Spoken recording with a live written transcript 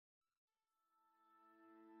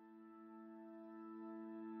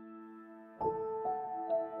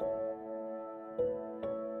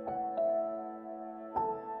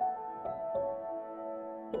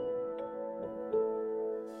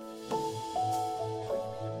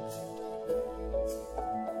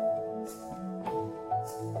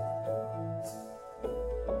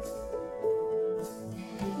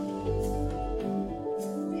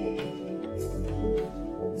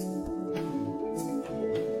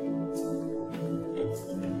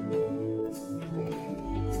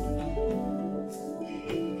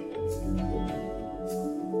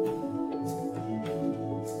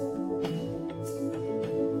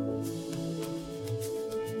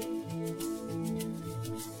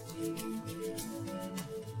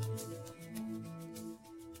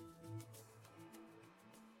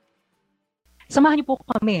samahan niyo po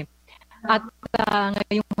kami. At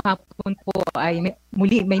ngayong hapon po ay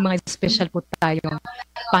muli may mga special po tayong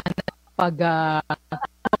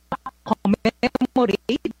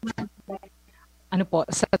commemorate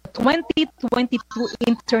sa 2022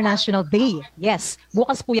 International Day. Yes,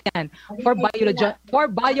 bukas po yan for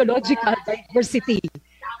biological diversity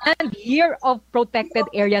and Year of Protected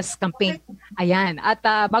Areas Campaign. Ayan. At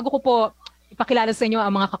bago ko po ipakilala sa inyo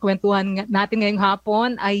ang mga kakwentuhan natin ngayong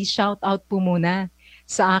hapon, ay shout out po muna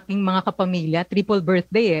sa aking mga kapamilya. Triple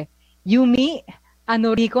birthday Yumi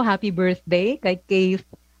Anorico, happy birthday. Kay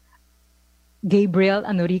Gabriel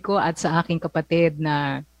Anorico at sa aking kapatid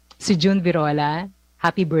na si June Virola,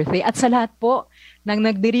 happy birthday. At sa lahat po nang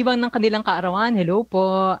nagdiriwang ng kanilang kaarawan, hello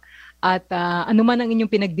po. At anuman ang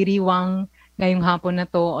inyong pinagdiriwang ngayong hapon na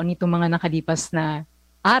to o nitong mga nakalipas na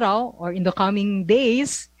araw or in the coming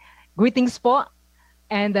days, greetings po.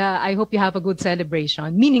 And I hope you have a good celebration,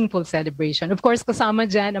 meaningful celebration. Of course, kasama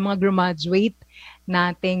dyan ang mga graduate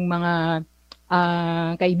nating mga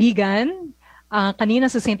kaibigan. Kanina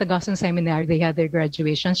sa St. Augustine Seminary, they had their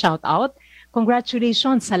graduation. Shout out.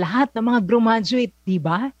 Congratulations sa lahat ng mga graduate, di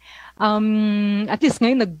ba? At least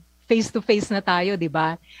ngayon, nag-face-to-face na tayo, di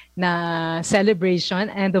ba? Na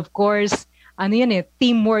celebration. And of course,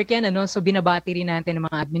 teamwork yan, So binabati rin natin ng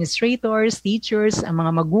mga administrators, teachers, ang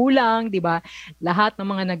mga magulang, di ba? Lahat ng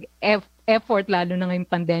mga nag-effort, lalo na ngayong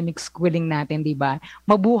pandemic schooling natin, di ba?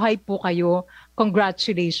 Mabuhay po kayo.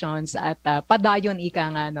 Congratulations. At padayon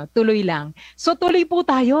ika nga, tuloy lang. So tuloy po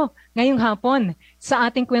tayo ngayong hapon sa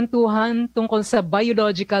ating kwentuhan tungkol sa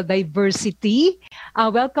biological diversity.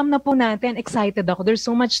 Welcome na po natin. Excited ako. There's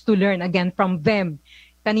so much to learn again from them.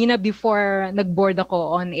 Kanina before nag-board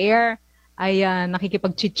ako on air, ay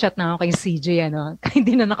nakikipag-chit-chat na ako kay CJ,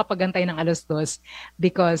 hindi na nakapagantay ng 2:00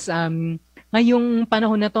 because ngayong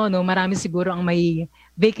panahon na to, marami siguro ang may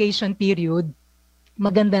vacation period.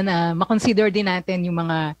 Maganda na makonsider din natin yung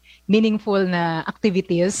mga meaningful na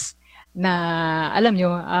activities na alam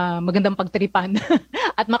nyo, magandang pagtripan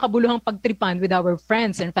at makabuluhang pagtripan with our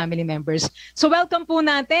friends and family members. So welcome po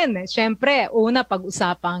natin. Siyempre, una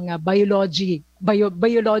pag-usapang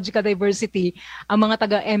biological diversity, ang mga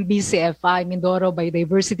taga-MBCFI, Mindoro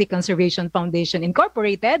Biodiversity Conservation Foundation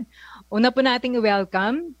Incorporated. Una po nating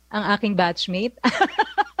i-welcome ang aking batchmate.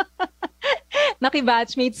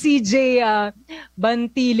 Naki-batchmate CJ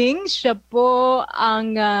Bantiling. Siya po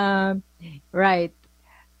ang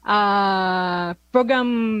program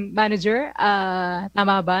manager,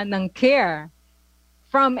 tama ba, ng CARE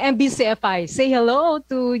from MBCFI. Say hello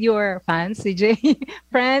to your fans, CJ,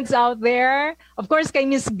 friends out there. Of course, kay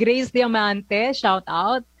Miss Grace Diamante, shout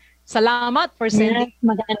out. Salamat for sending. Yes,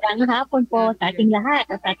 magandang hapon po sa ating lahat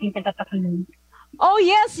at ating tagapakinig. Oh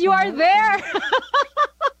yes, you are there!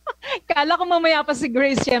 Kala ko mamaya pa si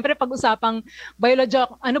Grace, siyempre pag-usapang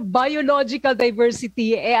biological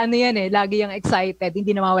diversity, lagi yung excited,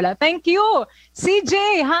 hindi na mawala. Thank you!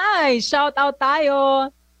 CJ, hi! Shout out tayo!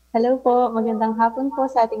 Hello po, magandang hapon po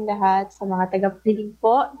sa ating lahat, sa mga tagapakinig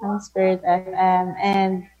po ng SpiritFM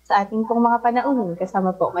and sa ating pong mga panauhin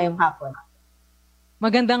kasama po ngayong hapon.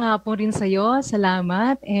 Magandang hapon rin sa iyo,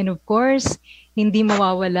 salamat. And of course, hindi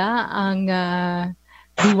mawawala ang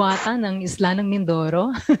diwata ng Isla ng Mindoro.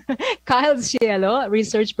 Kyle Cielo,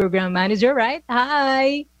 Research Program Manager, right?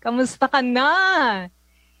 Hi! Kamusta ka na?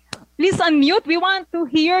 Please unmute. We want to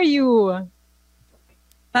hear you.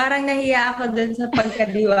 Parang nahiya ako dun sa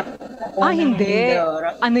pagkadiwa. Hindi.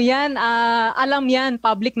 Ano yan? Alam yan.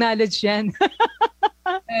 Public knowledge yan.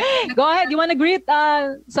 Go ahead. You want to greet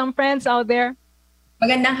some friends out there?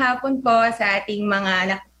 Magandang hapon po sa ating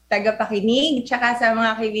mga tagapakinig, tsaka sa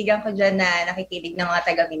mga kaibigan ko dyan na nakikinig ng mga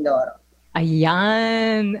taga-Mindoro.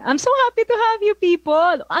 Ayan. I'm so happy to have you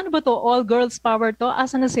people. Ano ba to? All girls power to?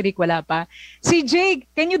 Asa na si Rick? Wala pa. Si Jake,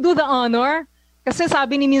 can you do the honor? Kasi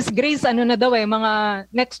sabi ni Miss Grace, mga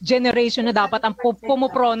next generation na dapat ang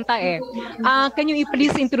pumupronta Can you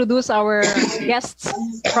please introduce our guests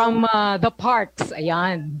from the parks?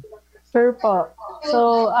 Ayan. Sure po.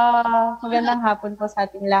 So, magandang hapon po sa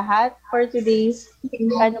ating lahat. For today's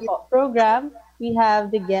program, we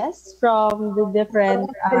have the guests from the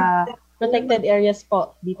different protected areas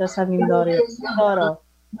po dito sa Mindoro.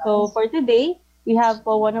 So, for today, we have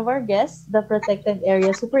po one of our guests, the Protected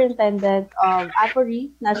Area Superintendent of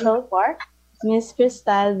Reef National Park, Ms.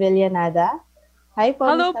 Cristal Villanada. Hi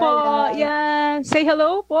po. Hello po. Yeah. Say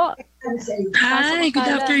hello po. Hi,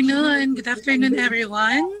 good afternoon. Good afternoon,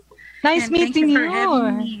 everyone. Nice meeting you.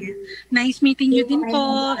 Nice meeting you din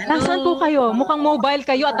po. Nasaan po kayo? Mukhang mobile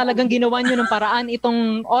kayo at talagang ginawa nyo ng paraan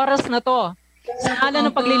itong oras na to. Sa ngalan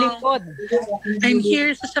ng Opo. paglilingkod. I'm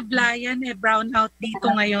here sa Sablayan, brown out dito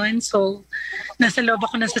ngayon. So, nasa loob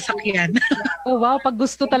ako ng sasakyan. Oh wow, pag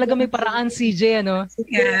gusto talaga may paraan CJ, ano?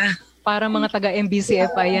 Yeah. Para mga taga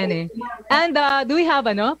MBCFI yan eh. And do we have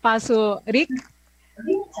Paso Rick?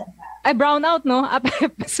 Ay, brown out, no?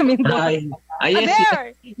 Sa Mindoro. Yes, there!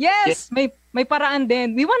 Yes! May paraan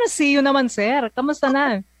din. We wanna see you naman, sir. Kamusta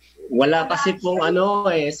na? Wala kasi pong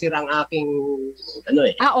sirang aking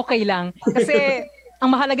Okay lang. Kasi ang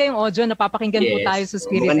mahalaga yung audio, napapakinggan po tayo sa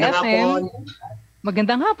SpiritFM.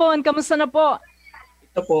 Magandang hapon. Kamusta na po?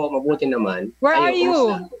 Ito po, mabuti naman. Where are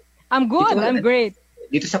you? I'm good. I'm great.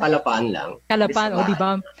 Dito sa Calapan lang. Calapan, di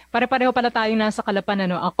ba? Pare-pareho pala tayo nasa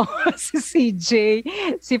Calapan, ano? Ako, si CJ,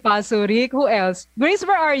 si Paso Rick. Who else? Grace,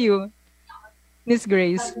 where are you? Miss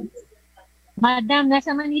Grace. Madam,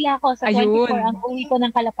 nasa Manila ako. Sa 24 ang uwi ko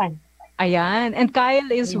ng Calapan. Ayan. And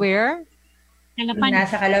Kyle is where? Calapan.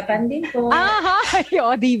 Nasa Calapan din po. Hi!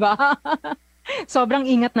 O, di ba? Sobrang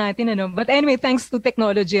ingat natin, ano? But anyway, thanks to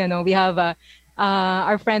technology, we have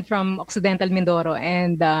our friend from Occidental Mindoro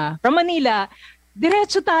and from Manila.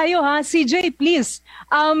 Diretso tayo, ha? CJ, please,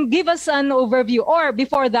 give us an overview. Or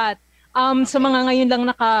before that, sa mga ngayon lang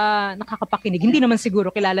nakakapakinig, hindi naman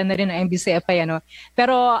siguro kilala na rin ang MBCFI,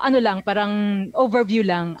 pero parang overview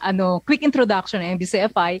lang, quick introduction ng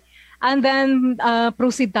MBCFI, and then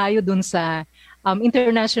proceed tayo dun sa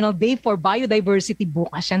International Day for Biodiversity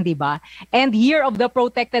bukas yan, di ba? And Year of the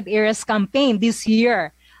Protected Areas campaign this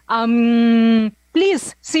year.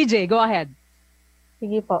 Please, CJ, go ahead.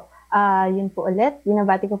 Sige po. Yun po ulit.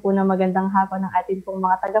 Binabati ko po ng magandang hapon ng ating pong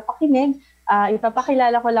mga tagapakinig.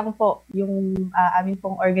 Ipapakilala ko lang po yung aming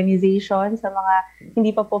pong organization sa mga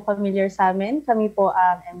hindi pa po familiar sa amin. Kami po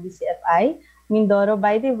ang MBCFI, Mindoro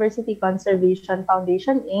Biodiversity Conservation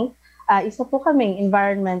Foundation, Inc. Isa po kaming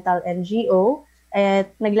environmental NGO at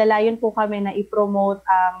naglalayon po kami na i-promote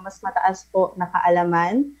ang mas mataas po na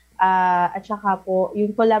kaalaman at saka po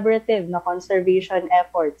yung collaborative na conservation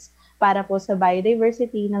efforts para po sa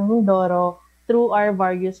biodiversity ng Mindoro through our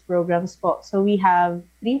various programs po. So we have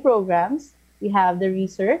 3 programs. We have the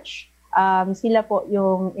research. Sila po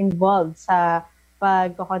yung involved sa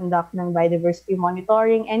pag-conduct ng biodiversity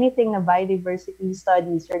monitoring, anything na biodiversity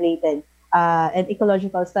studies related and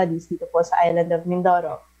ecological studies dito po sa island of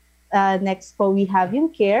Mindoro. Next po, we have yung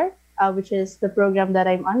CARE, which is the program that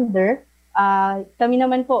I'm under. Kami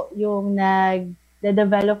naman po yung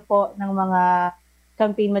nag-develop po ng mga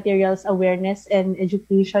campaign materials, awareness and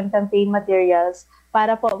education campaign materials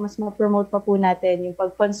para po mas ma-promote pa po natin yung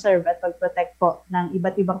pag-conserve at pag-protect po ng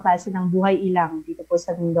iba't ibang klase ng buhay ilang dito po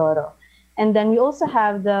sa Mindoro. And then we also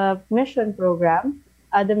have the mission program.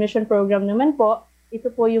 The mission program naman po, ito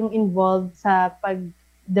po yung involved sa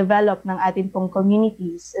pag-develop ng ating pong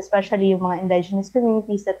communities, especially yung mga indigenous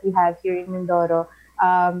communities that we have here in Mindoro.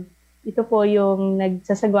 Ito po yung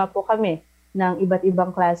nagsasagawa po kami ng iba't ibang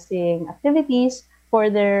klaseng activities for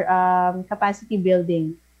their capacity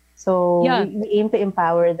building. So, we aim to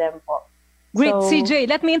empower them po. Great, so, CJ,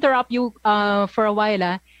 let me interrupt you for a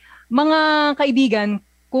while. Mga kaibigan,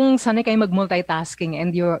 kung sanay kayo mag-multitasking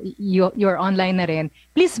and you're online na rin,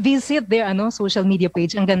 please visit their social media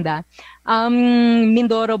page. Ang ganda.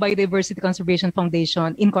 Mindoro Biodiversity Conservation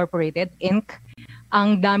Foundation Incorporated, Inc.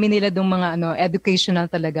 Ang dami nila dong mga educational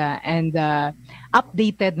talaga and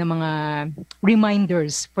updated na mga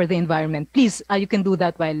reminders for the environment. Please, you can do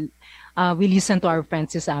that while we listen to our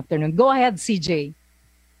friends this afternoon. Go ahead, CJ.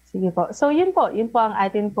 Sige po. So yun po ang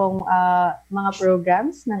atin pong mga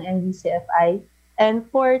programs ng NBCFI. And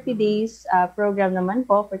for today's program naman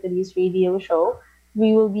po, for today's radio show,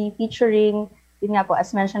 we will be featuring, yun nga po,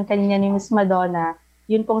 as mentioned kanina ni Ms. Madonna,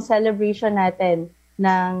 yun pong celebration natin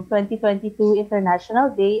ng 2022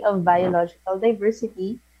 International Day of Biological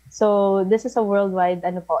Diversity. So this is a worldwide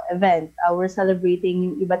event. We're celebrating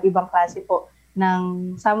yung iba't ibang klase po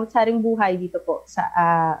ng samut-saring buhay dito po sa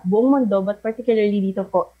buong mundo, but particularly dito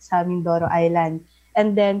po sa Mindoro Island.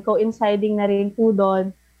 And then coinciding na rin po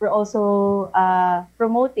doon, we're also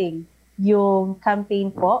promoting yung campaign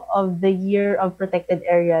po of the Year of Protected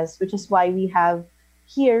Areas, which is why we have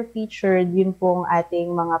here featured yun pong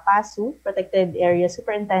ating mga PASU, Protected Area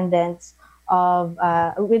Superintendents of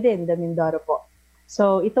within the Mindoro po.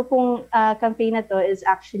 So ito pong campaign na to is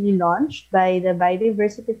actually launched by the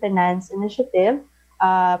Biodiversity Finance Initiative,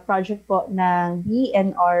 project po ng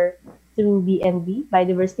BNR through BNB,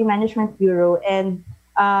 Biodiversity Management Bureau, and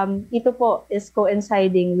ito po is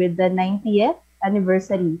coinciding with the 90th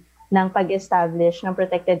anniversary ng pag-establish ng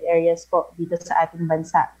protected areas po dito sa ating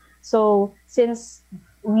bansa. So, since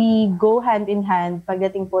we go hand in hand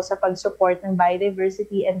pagdating po sa pag-support ng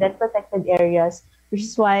biodiversity and then protected areas, which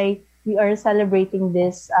is why we are celebrating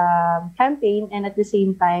this campaign, and at the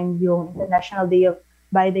same time, yung International Day of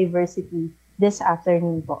Biodiversity this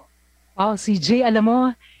afternoon po. Wow, CJ, alam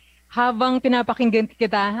mo, habang pinapakinggan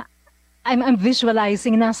kita, I'm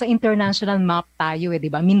visualizing nasa international map tayo di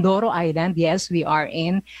ba? Mindoro Island, yes, we are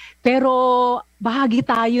in. Pero bahagi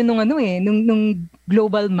tayo nung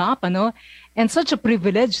global map, And such a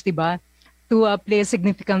privilege, di ba? To play a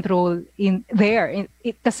significant role in there.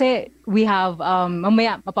 Kasi we have,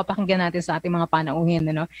 mamaya mapapakinggan natin sa ating mga panauhin,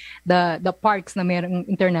 the parks na mayroong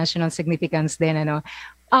international significance din,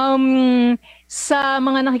 sa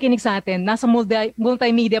mga nakikinig sa atin, nasa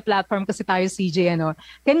multimedia platform kasi tayo, CJ,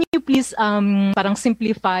 can you please parang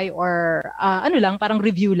simplify or parang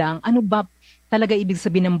review lang, ano ba talaga ibig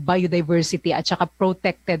sabihin ng biodiversity at saka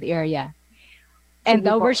protected area? And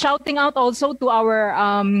we're shouting out also to our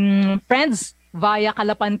friends via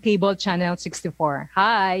Calapan Cable Channel 64.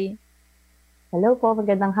 Hi! Hello po,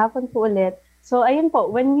 magandang hapon po ulit. So ayun po,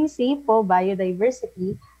 when we say po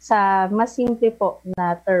biodiversity, sa mas simple po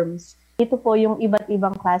na terms, ito po yung iba't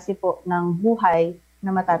ibang klase po ng buhay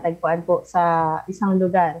na matatagpuan po sa isang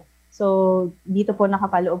lugar. So dito po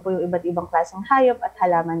nakapaloob po yung iba't ibang klaseng hayop at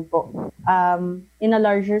halaman po. In a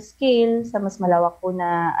larger scale, sa mas malawak po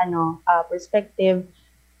na perspective,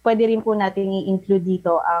 pwede rin po natin i-include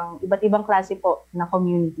dito ang iba't ibang klase po na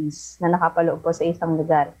communities na nakapaloob po sa isang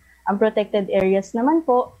lugar. Ang protected areas naman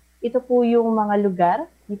po, ito po yung mga lugar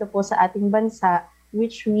dito po sa ating bansa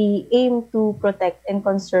which we aim to protect and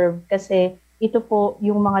conserve kasi ito po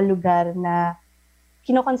yung mga lugar na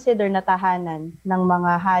kino-consider na tahanan ng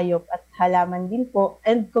mga hayop at halaman din po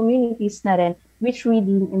and communities na rin which we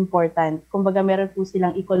deem important. Kumbaga meron po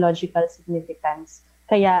silang ecological significance.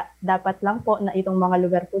 Kaya dapat lang po na itong mga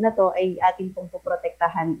lugar po na to ay ating pong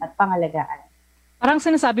poprotektahan at pangalagaan. Parang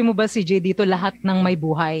sinasabi mo ba, CJ, dito lahat ng may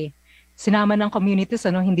buhay? Sinama ng communities,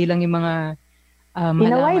 hindi lang yung mga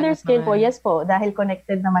in a wider scale po, yes po, dahil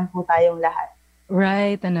connected naman po tayong lahat.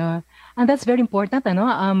 Right, and that's very important, and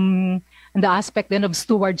the aspect then of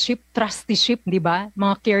stewardship, trusteeship, di ba?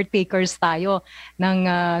 Mga caretakers tayo,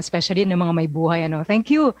 especially ng mga may buhay,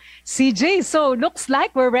 Thank you, CJ. So, looks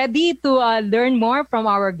like we're ready to learn more from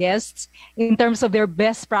our guests in terms of their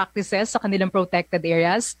best practices sa kanilang protected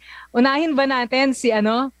areas. Unahin ba natin si,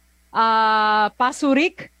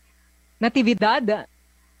 Pasurik Natividad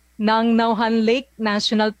ng Naujan Lake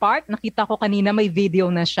National Park. Nakita ko kanina may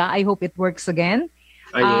video na siya. I hope it works again.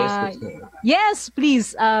 Yes. Yes,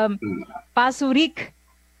 please. Pasurik.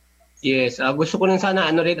 Yes, gusto ko lang sana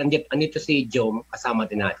andito si Jom, kasama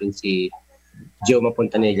din natin si Jom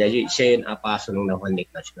Apuntanilla. Siya yung paso ng Naujan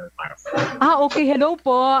Lake National Park. Okay. Hello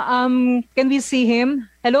po. Can we see him?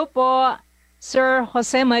 Hello po, Sir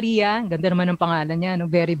Jose Maria. Ganda naman ng pangalan niya.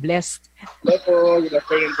 Very blessed. Hello po. Good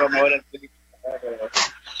afternoon po. Mawalan po dito.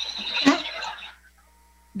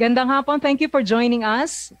 Gandang hapon. Thank you for joining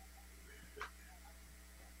us.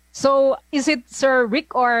 So, is it Sir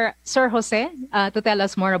Rick or Sir Jose to tell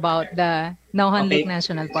us more about the Naujan Lake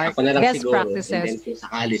National Park? Best siguro, practices.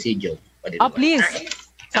 Sakali si Jom. Please.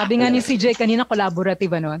 Sabi nga ni CJ kanina,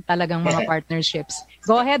 collaborative, talagang mga partnerships.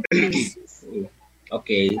 Go ahead, please.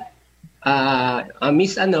 Okay.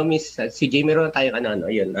 Miss CJ, meron tayong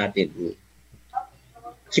yun natin.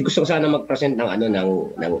 Kasi gusto ko sana mag-present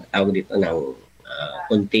ng tawag dito ng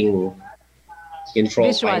kunting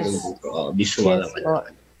visual yes,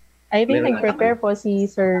 I think nag-prepare po si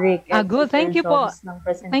Sir Rick. Good. Thank you po.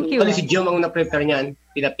 Thank you. Si Jom ang na-prepare niyan.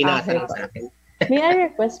 Pinasa lang sa akin. May I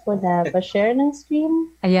request po na pa-share ng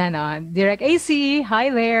screen? Ayan, Direct AC. Hi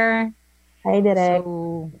there. Hi, Direct.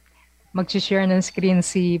 So, mag-share ng screen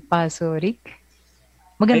si Paso Rick.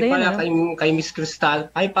 Maganda yun, kay Miss Crystal.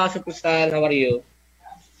 Hi, Paso Crystal. How are you?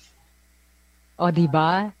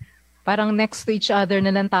 Diba? Parang next to each other na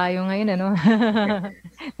lang tayo ngayon,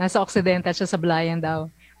 Nasa Occidental siya sa Blayan daw.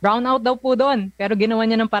 Brown out daw po doon, pero ginawa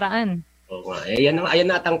niya ng paraan. Ayan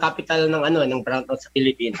natang capital ng brown out sa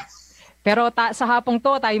Philippines. Pero sa hapong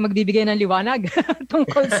to, tayo magbibigay ng liwanag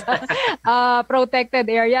tungkol sa protected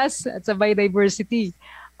areas at sa biodiversity.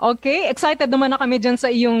 Okay, excited naman na kami dyan sa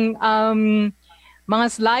iyong mga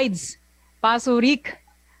slides. Paso Rick.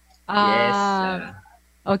 Yes.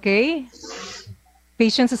 Okay.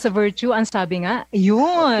 Patience is a virtue, ang sabi nga.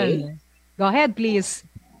 Yun. Okay. Go ahead, please.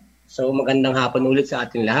 So, magandang hapon ulit sa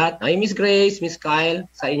ating lahat. Hi, Miss Grace, Miss Kyle,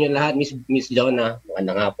 sa inyo lahat, Miss Jonah.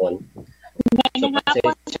 Magandang hapon. So,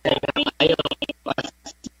 pasensya na kayo.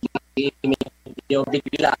 Medyo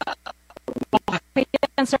bigla. Okay,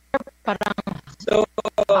 sir. Parang,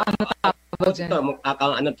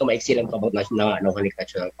 maiksi lang to about Naujan Lake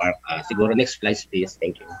National Park. Siguro next slide, please.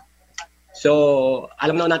 Thank you. So,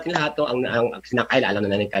 alam na natin lahat to, ang sinakail, alam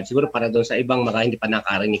na natin. Siguro para doon sa ibang mga hindi pa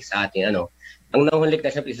nakarinig sa atin, ang Naujan Lake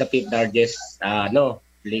National is the fifth largest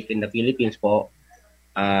lake in the Philippines po.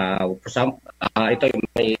 For some, ito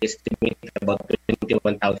may estimate about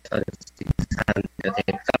 21,600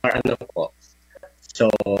 hectare po. So,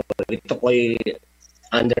 ito po ay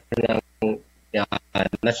under ng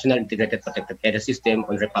National Integrated Protected Area System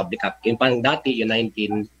on Republic Act. Yung pang dati, yung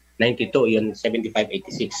 1992, yung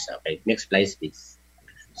 7586. Okay, next slide please.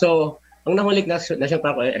 So, ang Naujan Lake National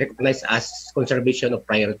Park ay recognized as conservation of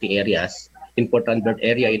priority areas, important bird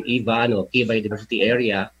area in IVA, key biodiversity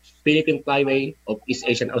area, Philippine Flyway of East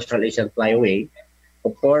Asian Australasian Flyway.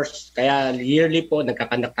 Of course, kaya yearly po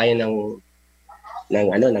nagkakandak tayo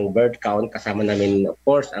ng bird count, kasama namin of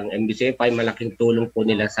course ang MBCFI. Malaking tulong po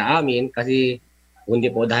nila sa amin kasi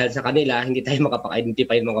hindi po dahil sa kanila hindi tayo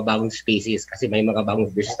makapag-identify ng mga bagong species kasi may mga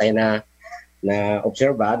bagong species tayo na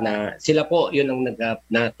obserba na sila po yun ang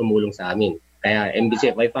na tumulong sa amin. Kaya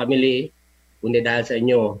MBCFI family, kundi dahil sa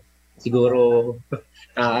inyo siguro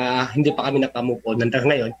hindi pa kami nakamove on hanggang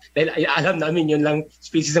ngayon. Dahil alam namin yun lang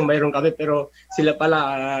species ang mayroon kami, pero sila pala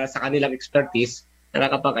sa kanilang expertise,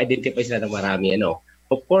 nakakapag-identify sila ng marami.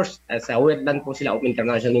 Of course, sa wetland po sila of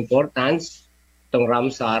international importance, itong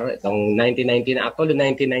Ramsar, itong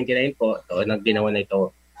 1999 po, ito, nagginawa na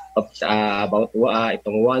ito about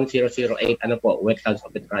itong 1008, wetlands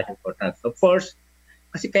of international importance. Of course,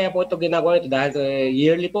 kasi kaya po ito ginagawa ito dahil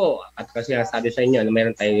yearly po at kasi sabi sa inyo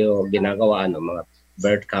mayroon tayo ginagawa mga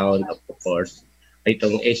bird count, of course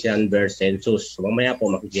itong Asian bird census. So, mamaya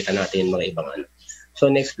po makikita natin mga ibang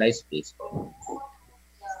So next slide please po.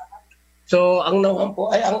 So ang Naujan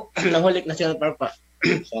po ay ang Naujan Lake National Park pa.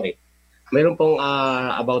 Sorry. Mayroon pong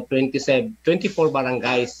about 24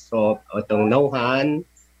 barangays. So itong Naujan,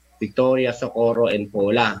 Victoria, Socorro and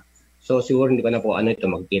Pola. So siguro hindi ko na po ito,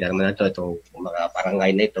 magkita naman ito, itong mga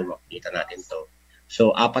barangay na ito, makikita natin ito. So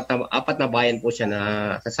apat na bayan po siya na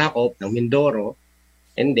sasakop ng Mindoro,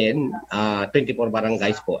 and then 24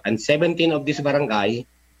 barangays po. And 17 of these barangay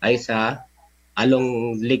ay sa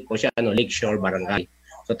along lake po siya, Lake Shore Barangay.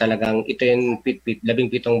 So talagang ito yung 17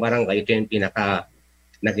 barangay, ito yung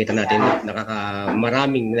nakita natin,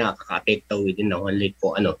 maraming nakaka-apekto within Naujan Lake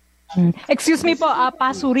po. Excuse me po,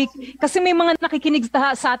 Pasurik, kasi may mga nakikinig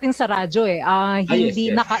sa atin sa radyo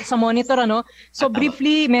hindi yes. Sa monitor So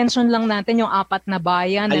briefly mention lang natin yung apat na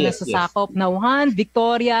bayan na nasasakop, Naujan,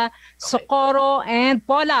 Victoria, Socorro, and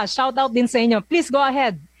Pola. Shout out din sa inyo. Please go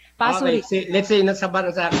ahead, Pasurik. Okay, let's say sa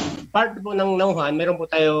part po ng Naujan, meron po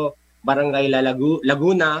tayo Barangay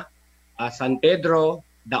Laguna, San Pedro,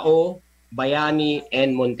 Dao, Bayani,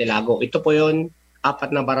 and Montelago. Ito po yun,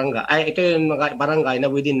 apat na barangay. Ito yung mga barangay na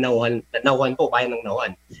within Naujan po, bayan ng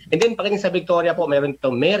Naujan. And then, pagdating sa Victoria po, mayroon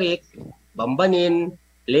ito Merit, Bambanin,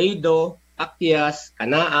 Leido, Actias,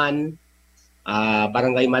 Canaan,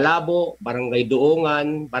 Barangay Malabo, Barangay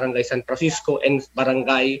Duongan, Barangay San Francisco, and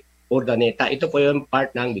Barangay Urdaneta. Ito po yung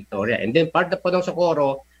part ng Victoria. And then, part na po ng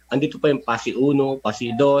Socorro, andito po yung Pasi 1,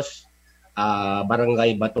 Pasi 2,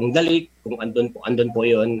 Barangay Batong Dalik, kung andun po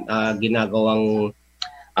yun, ginagawang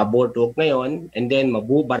boardwalk ngayon, and then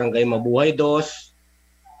Barangay Mabuhay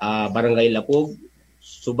 2, Barangay Lapug,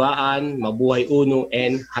 Subaan, Mabuhay 1,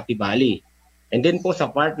 and Happy Valley. And then po sa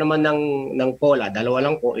part naman ng Pola, dalawa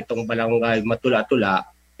lang po, itong Barangay Matula-Tula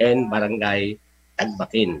and Barangay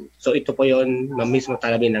Tagbakin. So ito po yon mismo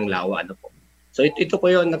talamin ng Lawa. So ito po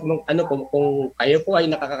yon kung kayo po ay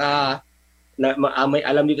may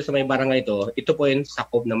alam dito sa may barangay ito po yung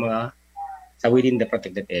sakop ng mga sa within the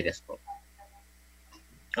protected areas po.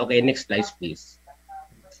 Okay, next slide please.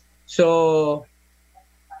 So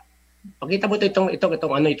pakita mo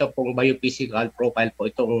ito pong biophysical profile po,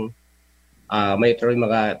 itong may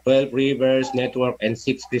mga 12 rivers network and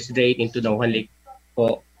 6 fish drain into Naujan Lake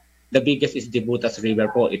po. The biggest is the Butas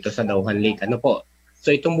River po, ito sa Naujan Lake po.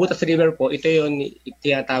 So itong Butas River po, ito yung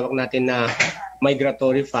tinatawag natin na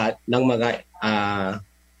migratory fat ng mga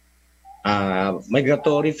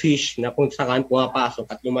migratory fish na kung saan pumapasok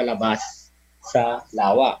at lumalabas sa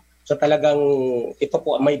lawa. So talagang ito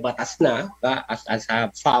po may batas na as a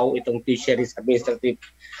FAO, itong Fisheries Administrative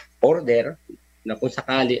Order, na kung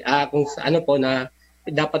sakali kung po na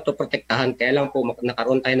dapat to protektahan. Kaya lang po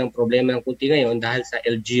nakaroon tayo ng problema ng kunti ngayon dahil sa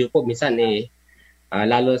LGU po minsan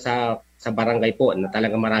lalo sa barangay po na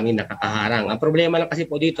talagang maraming nakakaharang. Ang problema lang kasi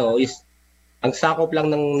po dito is ang sakop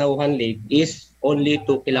lang ng Naujan Lake is only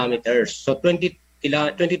 2 kilometers. So 22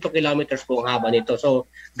 kilometers po ang haba nito. So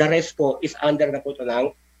the rest po is under na po ito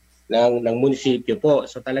ng munisipyo po.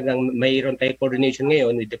 So talagang mayroon tayo coordination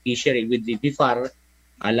ngayon with the fishery, with the BIFAR.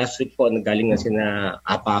 Last week po nagaling na sina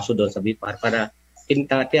Apaso doon sa BIFAR para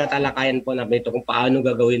tinatalakayan po namin ito kung paano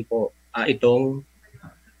gagawin po itong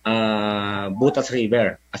Butas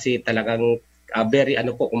River. Kasi talagang very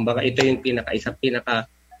kumbaga ito yung pinaka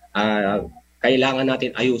kailangan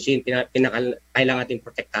natin ayusin, kailangan natin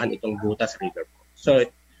protektahan itong Butas River po. So,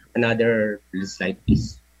 another slide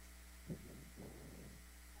please.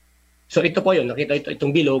 So ito po yun, nakita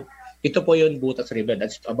itong bilog, ito po yun Butas River,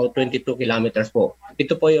 that's about 22 kilometers po.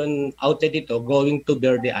 Ito po yun outlet dito going to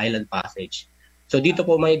Verde Island Passage. So dito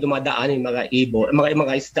po may dumadaan yung mga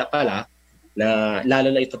mga isda pala, na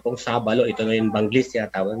lalo na ito pong sabalo, ito na yung banglis,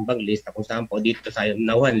 tawag ng banglis, tapos saan po dito sa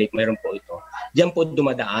Naujan Lake, mayroon po ito. Diyan po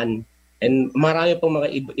dumadaan. And marami pong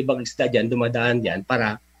mga ibang isda diyan dumadaan diyan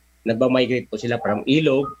para nagba-migrate po sila from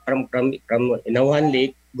ilog, from Naujan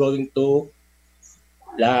Lake going to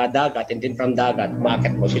dagat, and then from dagat,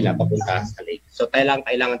 bakit po sila papunta sa lake. So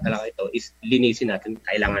kailangan talaga ito is linisin natin,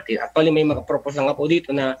 kailangan natin. Actually may mga purpose nga po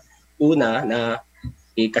dito na una na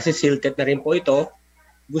kasi silted na rin po ito,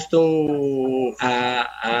 gustong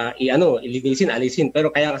ilinisin, alisin.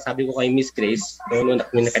 Pero kaya sabi ko kay Miss Grace, noon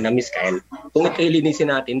na Miss Kyle, kung ito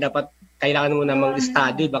ilinisin natin, dapat kailangan mo namang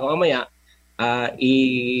study, baka mamaya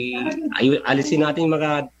alisin natin yung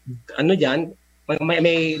mga diyan,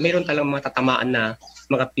 mayroon talagang matatamaan na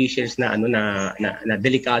mga fishes na na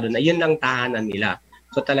delikado na yun ang tahanan nila.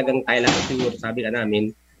 So talagang kailangan siguro, sabi ka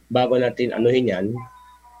namin, bago natin yan,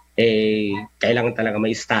 kailangan talaga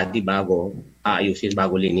may study bago ayusin,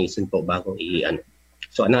 bago linisin po, bago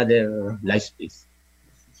So another slide please.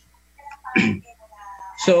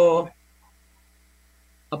 So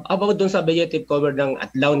about dun sa vegetative cover ng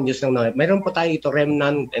at lounges ng Naujan, mayroon po tayo ito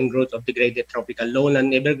remnant and growth of degraded tropical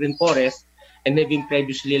lowland evergreen forest and have been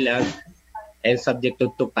previously logged and subject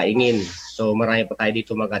to paingin. So marami po tayo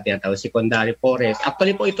dito mga tinatawag secondary forest.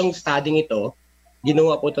 Actually po itong studying ito,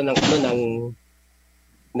 ginawa po ito ng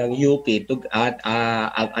UP at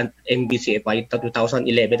MBCFI 2011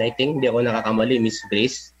 I think, hindi ako nakakamali, Miss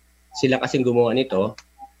Grace. Sila kasing gumawa nito.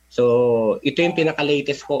 So ito yung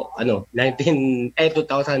pinaka-latest po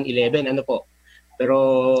 2011 po. Pero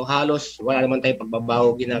halos wala naman tayong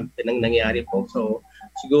pagbabago nangyari po. So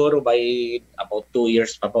siguro by about 2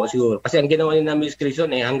 years pa po siguro. Kasi ang ginawa ni Miss Grace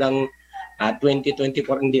hanggang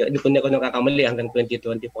 2024, hindi ako nakakamali, hanggang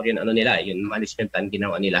 2024 yun nila, yun management plan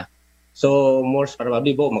ginawa nila. So, most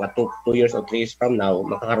probably po, mga 2 years or 3 years from now,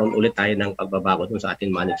 makakaroon ulit tayo ng pagbabago dun sa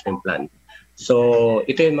ating management plan. So,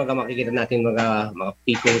 ito yung mga makikita natin, mga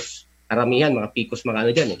picos, karamihan, mga picos,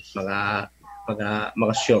 mga dyan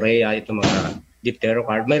mga shorea, ito mga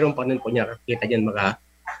dipterocard. Mayroon pa rin po niya, kita dyan mga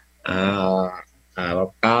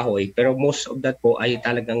kahoy. Pero most of that po ay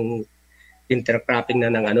talagang intercropping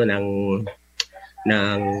na ng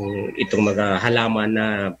itong mga halaman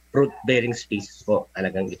na fruit-bearing species po.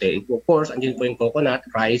 Talagang ito. Of course, andyan po yung coconut,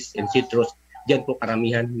 rice, and citrus. Diyan po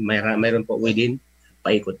karamihan. Mayroon po within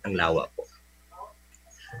paikot ng lawa po.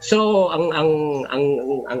 So,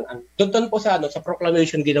 doon po sa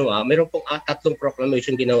proclamation ginawa, mayroon pong 3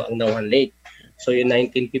 proclamation ginawa ang Naujan Lake. So, yung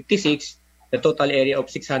 1956, the total area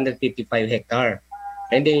of 655 hectare.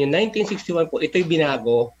 And then yung 1961 po, ito'y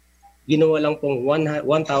binago, ginawa lang pong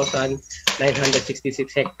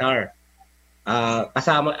 1,966 hectare.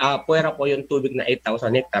 Kasama, puwera po yung tubig na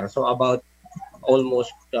 8,000 hectare. So about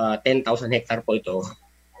almost 10,000 hectare po ito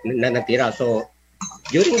na natira. So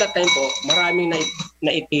during that time po, maraming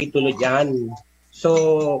naititulo dyan.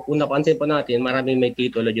 So kung napansin po natin, maraming may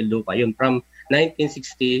titulo yung lupa. Yun from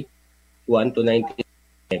 1961 to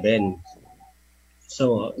 1967.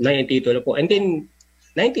 So naititulo po. And then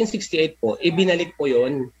 1968 po, ibinalik po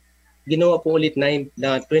yun. Ginawa po ulit na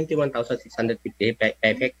 21,650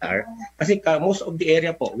 hectare. Kasi most of the area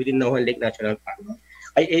po within Naujan Lake National Park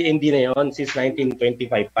ay hindi na yun since 1925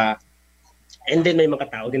 pa. And then may mga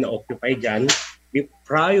tao din na occupy dyan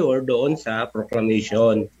prior doon sa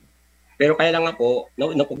proclamation. Pero kaya lang nga po,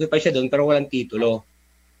 na-occupy siya doon pero walang titulo.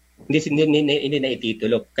 Hindi na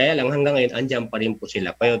ititulo. Kaya lang hanggang ngayon, andyan pa rin po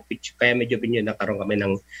sila. Kaya medyo nakaroon kami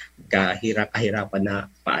ng kahirapan na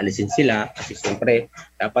paalisin sila. Kasi siyempre,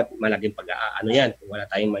 dapat malaking yan. Kung wala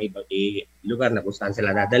tayong maibang lugar na kung saan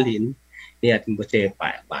sila dadalhin, hindi natin po siya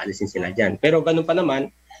paalisin sila dyan. Pero ganun pa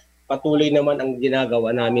naman, patuloy naman ang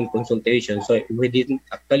ginagawa namin consultation. So,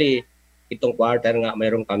 actually, itong quarter nga,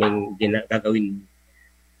 mayroon kaming gagawin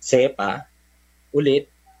SEPA ulit.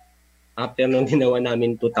 After nung ginawa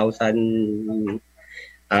namin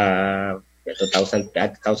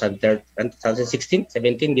 2016,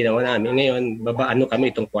 17 ginawa namin. Ngayon,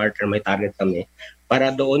 kami itong quarter, may target kami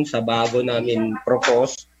para doon sa bago namin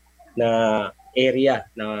propose na area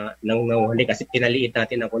ng Naujan Lake. Kasi pinaliit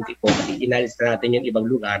natin ng konti po. Kasi inalis natin yung ibang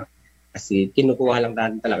lugar Kasi kinukuha lang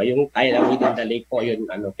natin talaga. Yung kaya lang within the lake po, yun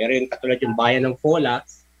ano. Pero yung katulad yung bayan ng Fola,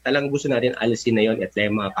 talagang gusto natin alisin na yun at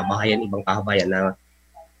yung mga kabahayan, ibang kabahayan na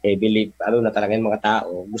believe, ano na talaga yung mga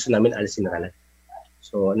tao, gusto namin alisin na lang.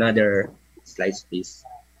 So, another slide please.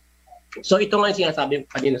 So, ito nga yung sinasabi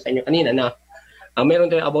ko kanina sa inyo kanina na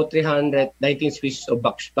meron tayo about 319 species of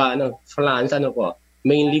plants,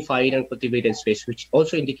 mainly fire and cultivated species, which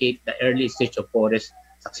also indicate the early stage of forest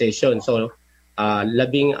succession. So, 14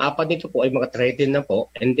 nito po ay mga threatened na po.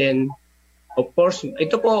 And then, of course,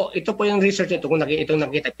 ito po yung research nito, kung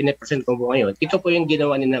nakita, pinapresent ko po ngayon, ito po yung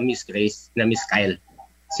ginawa ni na Miss Grace, na Miss Kyle.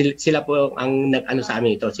 Sila po ang nag-ano sa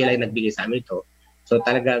amin ito, sila yung nagbigay sa amin ito. So,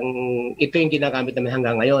 talagang, ito yung ginagamit namin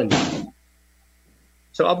hanggang ngayon.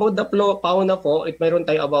 So, about the fauna po, mayroon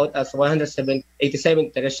tayo about 187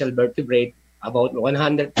 terrestrial vertebrate, about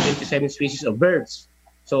 127 species of birds.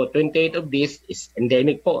 So, 28 of these is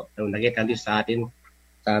endemic po. Nakita dito sa atin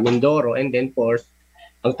sa Mindoro. And then, course,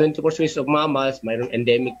 ang 24 species of mammals, mayroong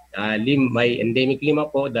endemic may endemic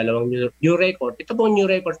 5 po, 2 new record. Ito po new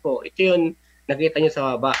records po. Ito yung nakita niyo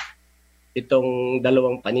sa baba. Itong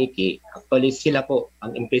 2 paniki. Actually, sila po,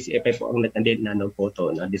 ang MPCFI po ang nag-andin na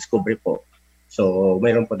photo, na discovery po. So,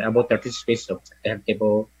 mayroon po about 30 species of 30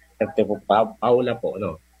 po paula po,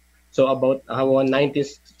 no? So, about 190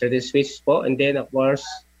 species po. And then, of course,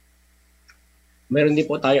 meron din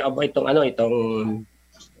po tayo about itong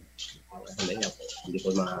hindi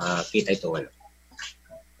ko makita ito.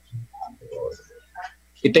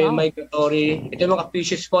 Ito yung migratory, ito yung mga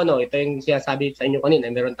species po, no? Ito yung sinasabi sa inyo kanina,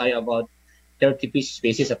 meron tayo about 30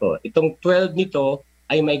 species po. Itong 12 nito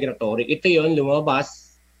ay migratory. Ito yon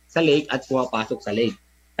lumabas sa lake at pumapasok sa lake.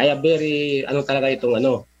 Kaya very, talaga itong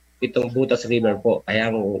Butas River po.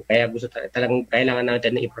 Kaya gusto talagang kailangan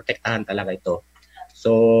natin na iprotektahan talaga ito.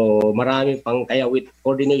 So, marami pang, kaya with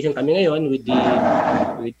coordination kami ngayon with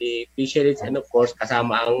the fisheries and of course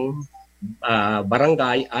kasama ang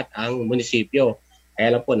barangay at ang munisipyo.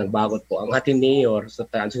 Kaya lang po, nagbagot po ang ating mayor. So,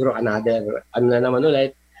 siguro another, na naman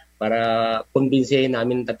ulit, para kumbinsihin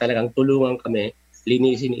namin talagang tulungan kami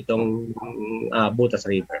linisin itong Butas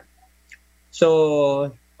River.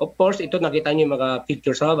 So, of course, ito nakita niyo yung mga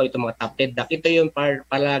pictures sa baba, itong mga tufted duck. Ito yung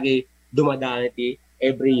palagi dumadaan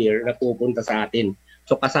every year na pupunta sa atin.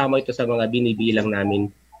 So, kasama ito sa mga binibilang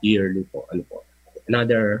namin yearly po.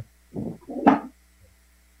 Another.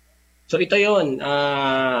 So, ito yun.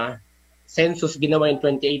 Census ginawa in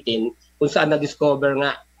 2018 kung saan na-discover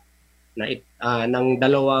nga na ng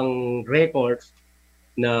 2 records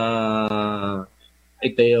na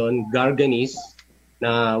ito yun, Garganis,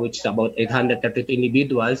 na which is about 832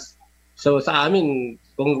 individuals. So sa amin,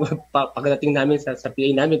 kung pagdating namin sa PA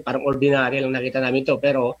namin, parang ordinary lang nakita namin to.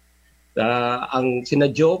 Pero ang sina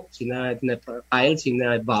Joke, sina Kyle,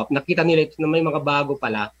 sina Bob, nakita nila ito na may mga bago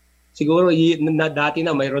pala. Siguro dati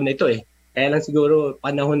na mayroon na ito eh. Kaya lang siguro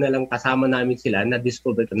panahon na lang kasama namin sila na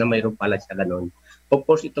discover ko na mayroon pala siya ganun. Of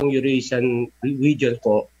course, itong Eurasian region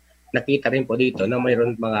po, nakita rin po dito na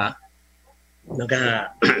mayroon mga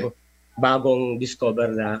bagong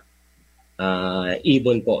discover na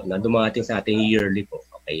ibon po na dumating sa ating yearly po.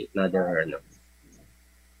 Okay, another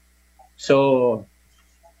So,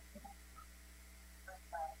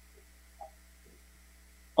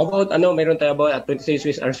 about meron tayo about 26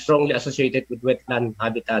 species are strongly associated with wetland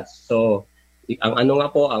habitats. So, ang nga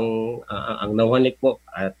po, ang Naujan Lake po,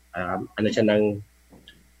 at siya ng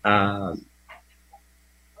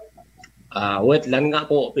wetland nga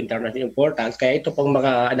po of international importance. Kaya ito pong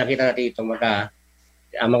nakita natin ito,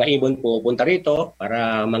 mga ibon po punta rito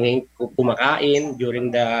para kumakain during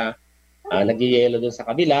the nag-yelo doon sa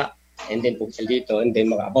kabila, and then pupunta dito, and then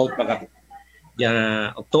about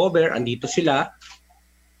October, andito sila,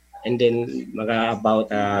 and then about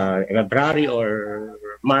February or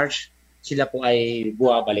March, sila po ay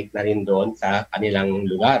buwabalik na rin doon sa kanilang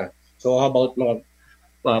lugar. So about mga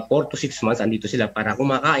 4 to 6 months andito sila para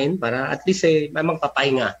kumakain, para at least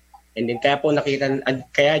magpapahinga. And then kaya po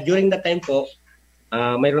kaya during that time po,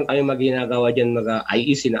 mayroon kami ginagawa dyan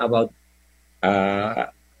IEC na about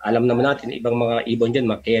alam naman natin ibang mga ibon dyan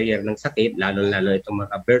mag-carrier ng sakit, lalo itong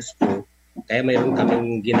mga birds flu. Kaya mayroon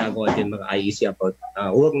kaming ginagawa dyan IEC about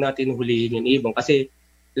huwag natin hulihin yung ibon. Kasi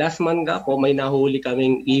last month nga po may nahuli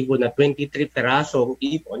kaming ibon na 23 perasong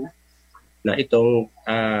ibon na itong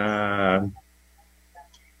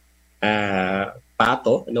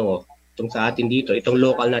pato, itong sa atin dito, itong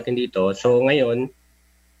local natin dito. So ngayon,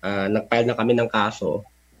 nag-file na kami ng kaso.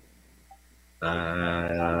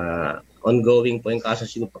 Ongoing po yung kaso.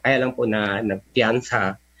 Kaya lang po na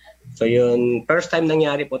nagpiyansa. So yun, first time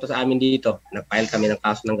nangyari po to sa amin dito. Nag-file kami ng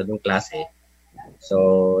kaso ng ganung klase. So,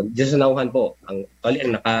 dyan sa Naujan po, ang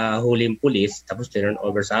nakahuling pulis, tapos turn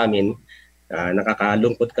over sa amin.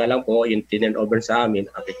 Nakakalungkot ka lang po, yung turn over sa amin,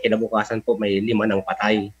 at kinabukasan po may 5 ng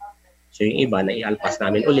patay. So, yung iba, naialpas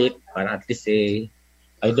namin ulit para at least,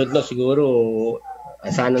 I don't know, siguro,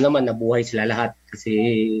 sana naman nabuhay sila lahat. Kasi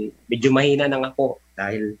medyo mahina na nga po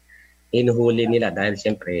dahil hinuhuli nila. Dahil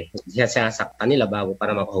siyempre, sasaktan nila bago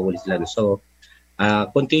para makahuli sila. So,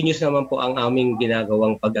 continuous naman po ang aming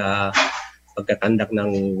ginagawang pagkakandak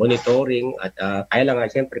ng monitoring at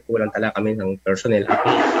kailangan siyempre kulang talaga kami ng personnel at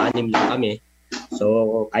 6 lang kami.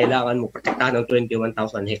 So kailangan mo protektahan ng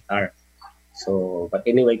 21,000 hectare. So but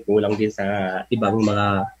anyway, kulang din sa ibang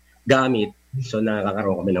mga gamit. So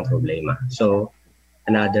nakakaroon kami ng problema. So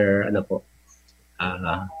another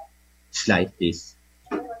slide please.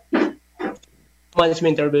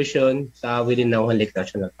 Management intervention sa within Naujan Lake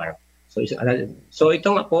National Park. So ito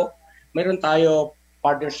nga po, mayroon tayo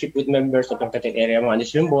partnership with members of the Protected Area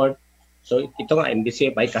Management Board. So ito nga,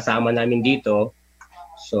 MDCFI kasama namin dito.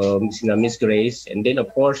 So sina Miss Grace. And then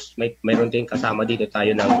of course, mayroon din kasama dito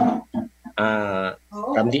tayo ng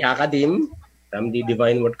from the Academe, from the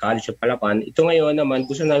Divine Word College of Calapan. Ito ngayon naman,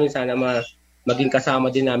 gusto namin sana maging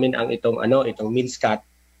kasama din namin ang itong MINSCAT.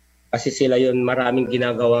 Kasi sila yun maraming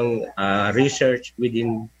ginagawang research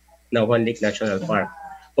within Naujan Lake National Park.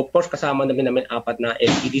 Of course, kasama namin 4 na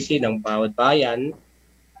SPDC ng bawat bayan,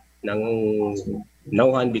 ng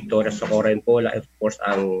Naujan, Victoria, Socorro, and Pola, of course,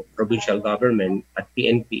 ang provincial government at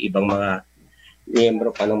PNP, ibang mga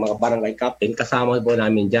miyembro pa ng mga barangay captain, kasama po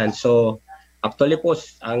namin dyan. So, actually po,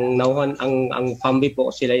 ang Naujan, ang FAMBI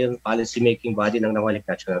po, sila yung policy making body ng Naujan Lake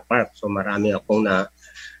National Park. So, marami akong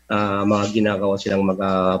mga ginagawa silang mga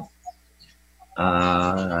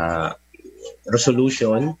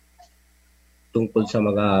resolution tungkol sa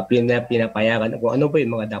mga pinapayagan kung ano po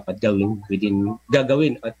yung mga dapat gagawin within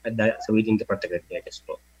the protected areas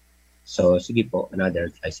po. So, sige po, another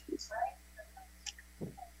slide please.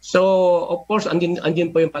 So, of course,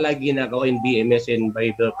 andyan po yung palagi ginagawa yung BMS and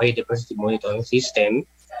biodiversity monitoring system.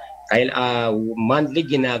 Monthly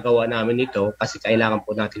ginagawa namin ito kasi kailangan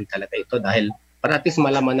po natin talaga ito dahil para at least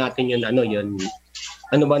malaman natin yun,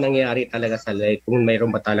 ano ba nangyayari talaga sa lake, kung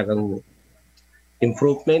mayroon ba talagang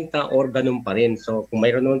improvement or ganun pa rin. So kung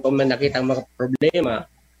mayroon naman po nakita mga problema,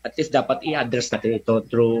 at least dapat i-address natin ito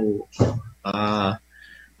through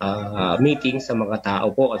meeting sa mga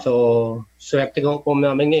tao po. So swerte ko po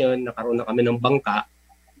namin ngayon, nakaroon na kami ng bangka.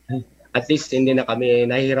 At least hindi na kami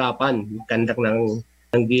nahihirapan kandak ng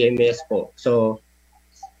BMS po. So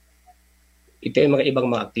ito yung mga ibang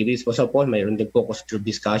mga activities po. So po, mayroon din focus group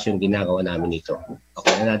discussion ginagawa namin ito.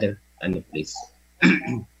 Okay, another please.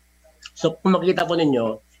 So kung makita po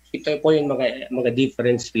ninyo, ito po yung mga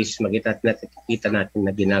different species makita natin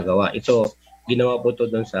na ginagawa. Ito, ginawa po ito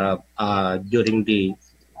doon sa during the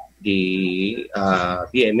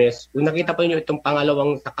BMS. Kung nakita po niyo itong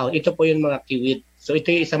pangalawang account, ito po yung mga kiwit. So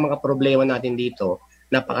ito yung isang mga problema natin dito.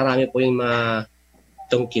 Napakarami po yung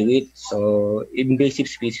itong kiwit. So invasive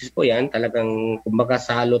species po yan. Talagang kumbaga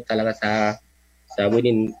salot talaga sa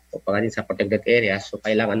within sa protected area. So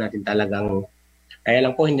kailangan natin talagang kaya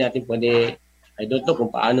lang po, hindi natin pwede, I don't know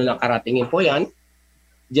kung paano nakaratingin po yan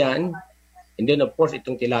dyan. And then of course,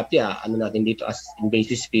 itong tilapia, natin dito as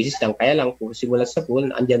invasive species lang. Kaya lang po, simula sa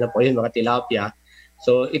pool, andyan na po yung mga tilapia.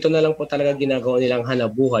 So ito na lang po talaga ginagawa nilang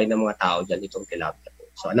hanabuhay ng mga tao dyan, itong tilapia.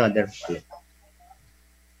 So another one.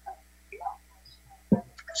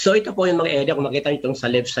 So ito po yung mga area, kung makita nyo itong sa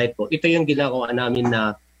left side po, ito yung ginagawa namin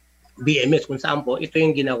na BMS, kung saan po, ito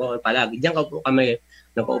yung ginagawa palagi. Diyan po kami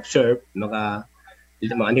nag-observe, mga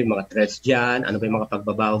threats dyan, ano pa yung mga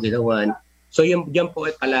pagbabago ginawan. So yung dyan po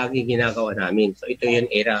ay palagi ginagawa namin. So ito yung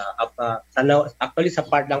area. Actually sa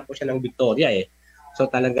part lang po siya ng Victoria eh. So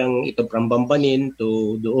talagang ito from Bambanin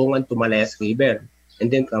to Duungan to Malayas River. And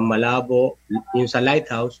then from Malabo, yung sa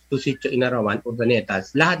Lighthouse to Sitio Inarawan,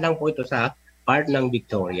 Urdanetas. Lahat lang po ito sa part ng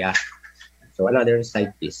Victoria. So another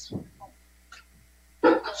slide please.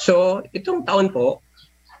 So itong taon po,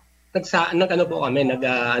 nag-ano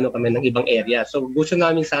kami ng ibang area. So gusto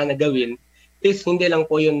namin sana gawin is hindi lang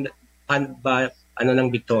po yung ng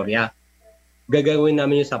Victoria. Gagawin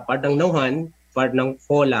namin yung sa part ng Naujan, part ng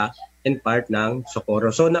Pola, and part ng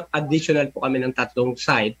Socorro. So additional po kami ng 3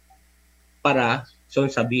 site para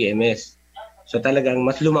sa BMS. So talagang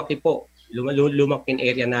mas lumaki po. Lumaki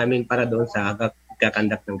area namin para doon sa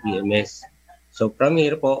kakandak ng BMS. So from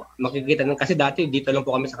here po, makikita kasi dati dito lang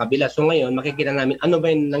po kami sa kabila. So ngayon, makikita namin ano ba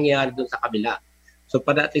yung nangyayari doon sa kabila. So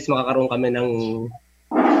para at least makakaroon kami ng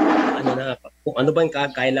kung ano ba yung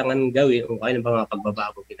kailangan gawin, kung kailan ba mga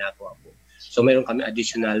pagbabago ginagawa po. So mayroon kami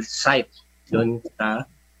additional site doon sa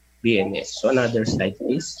BNS. So another slide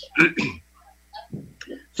please.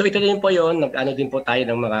 So ito din po yon, nag-ano din po tayo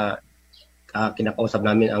ng mga kinakausap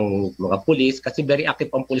namin ang mga pulis kasi very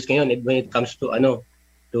active ang pulis ngayon when it comes to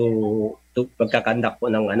to pagkakandak po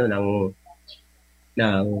ng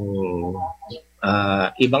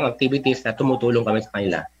ibang activities na tumutulong kami sa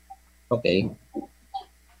kanila. Okay.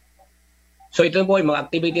 So ito po yung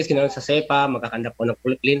mga activities ginawa sa SEPA, magkakandak po ng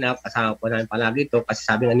clean up, kasama po namin palagi ito kasi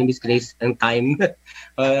sabi nga ni Miss Grace ang time.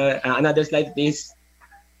 Another slide please.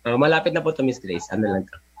 Malapit na po to Miss Grace. Ano lang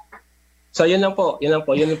to. So yun lang po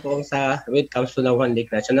sa when it comes to Naujan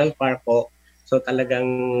Lake National Park po. So talagang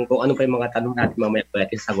kung ano pa yung mga tanong natin mamaya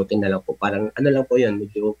pwede sagutin na lang po. Parang ano lang po yun,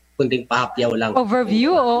 medyo kunting pahapyaw lang.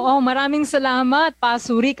 Overview, oo. Maraming salamat,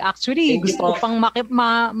 Pasurik. Actually, Thank you gusto ko po. pang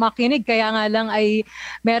makinig. Kaya nga lang ay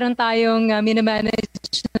meron tayong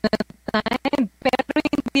minimanage na time. Pero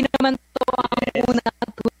hindi naman to ang una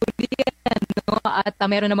no? At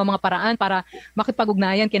meron naman mga paraan para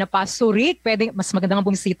makipag-ugnayan kina Pasurik. Pwede, mas maganda nga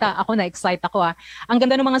bumisita. Ako na-excite ako. Ang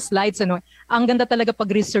ganda ng mga slides. Ang ganda talaga pag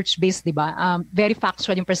research-based, di ba? Very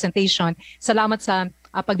factual yung presentation. Salamat sa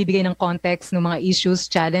pagbibigay ng context ng mga issues,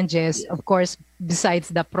 challenges, of course,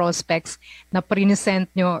 besides the prospects na present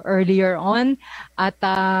nyo earlier on. At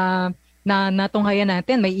na natunghayan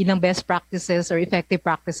natin, may ilang best practices or effective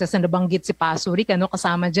practices na nabanggit si Pasurik,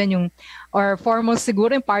 kasama dyan yung, or foremost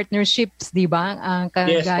siguro yung partnerships, di ba?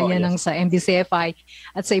 Kagaya ng sa MDCFI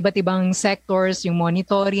at sa iba't ibang sectors, yung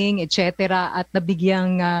monitoring, etc. At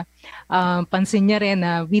nabigyang pansin niya rin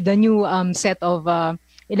na with the new set of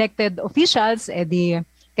elected officials,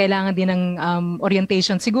 kailangan din ng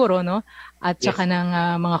orientation siguro, no? At saka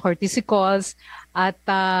ng mga courtesy calls. At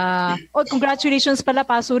congratulations pala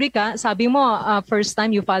Pasurik, sabi mo first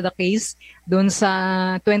time you filed a case doon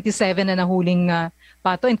sa 27 na nahuling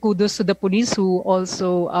pato, and kudos to the police who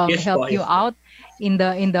also helped you out in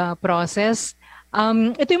the process.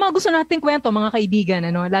 Ito yung mga gusto nating kwento mga kaibigan,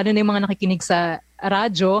 lalo na yung mga nakikinig sa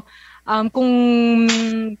radyo.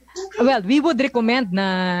 We would recommend na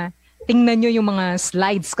tingnan nyo yung mga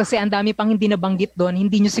slides kasi ang dami pang hindi nabanggit doon,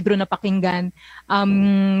 hindi nyo siguro napakinggan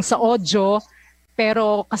sa audio.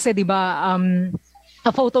 Pero kasi 'di ba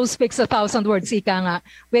a photo speaks 1,000 words, ika nga.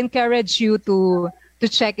 We encourage you to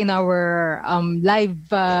check in our live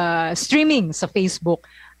streaming sa Facebook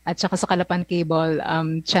at saka sa Calapan Cable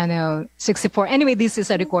channel 64. Anyway, this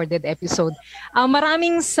is a recorded episode.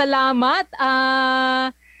 Maraming salamat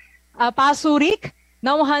Pasurik.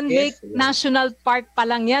 Naujan Lake National Park pa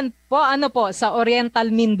lang yan po, sa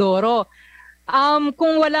Oriental Mindoro.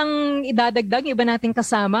 Kung walang idadagdag, iba nating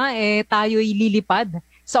kasama, tayo'y lilipad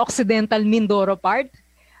sa Occidental Mindoro part.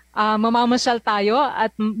 Mamamasyal tayo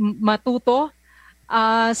at matuto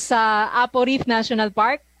sa Reef National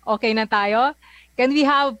Park. Okay na tayo? Can we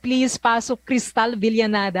have please Pasok Crystal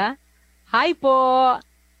Villanada? Hi po!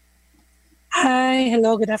 Hi,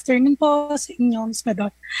 hello, good afternoon po sa inyo, Ms.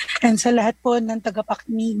 Madonna, and sa lahat po ng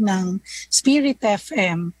tagapakinig ng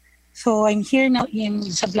SpiritFM. So I'm here now in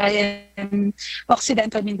Sablayan,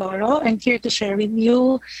 Occidental Mindoro. I'm here to share with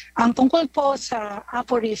you ang tungkol po sa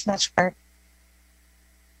Reef National Park.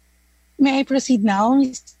 May I proceed now?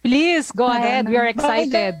 Please, go ahead. We are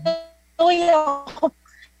excited.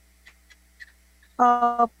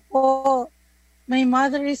 My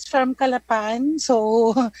mother is from Calapan,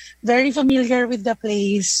 so very familiar with the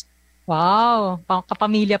place. Wow,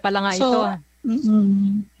 kapamilya pala nga ito.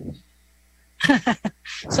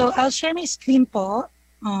 So I'll share my screen po.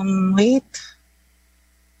 Wait.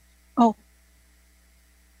 Oh.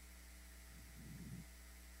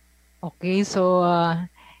 Okay, so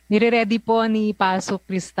nire-ready po ni Pasok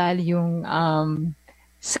Crystal yung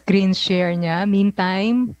screen share niya.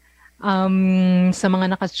 Meantime, sa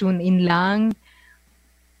mga naka-tune in lang,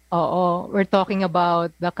 we're talking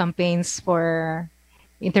about the campaigns for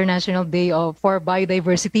International Day for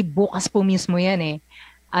Biodiversity. Bukas po mismo yan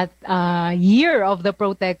At Year of the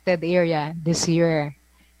Protected Area this year.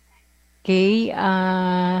 Okay.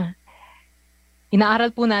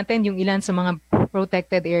 Inaaral po natin yung ilan sa mga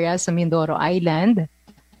protected areas sa Mindoro Island.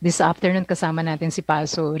 This afternoon kasama natin si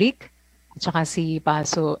Paso Rick at saka si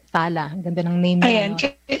Paso Tala. Ang ganda ng name niya. Ayan.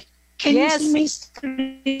 Can you see my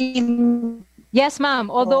screen? Yes, ma'am.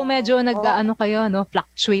 Although medyo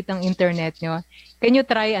fluctuate ang internet nyo. Can you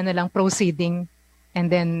try proceeding and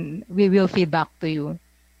then we will feed back to you.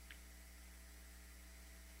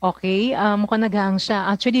 Okay, mukhang naghang siya.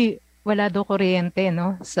 Actually, wala daw kuryente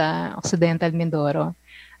sa Occidental Mindoro.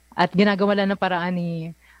 At ginagawa lang ng paraan ni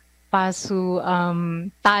Paso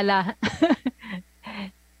Tala.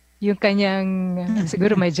 Yung kanyang,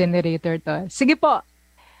 siguro may generator to. Sige po.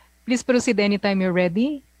 Please proceed anytime you're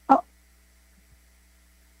ready. Okay. So I'll share my screen po. Wait. Okay. So I'll share my screen. Can you see my screen? Yes. Okay. Can you see my screen? Yes, ma'am. All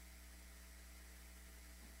the way.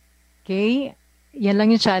 Okay? Yan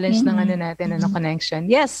lang yung challenge ng ano natin, connection.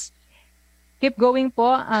 Yes. Keep going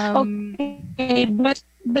po. Okay,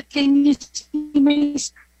 but can you see my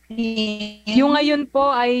screen? Yung ngayon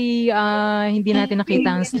po ay hindi natin nakita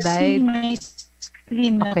ang slide. My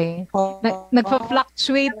screen. Okay.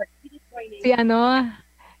 Nagpa-fluctuate si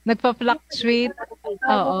nagpa-fluctuate.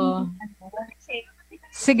 Oo.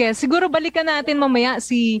 Sige, siguro balikan natin mamaya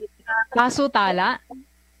si Kaso Tala.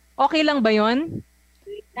 Okay lang ba yun?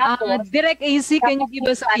 Direct AC, can you give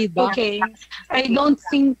us a feedback? Okay. I don't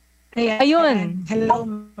think... Ayun. Hello,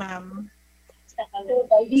 ma'am.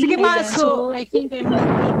 Sige, So, I think I'm not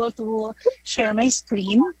able to share my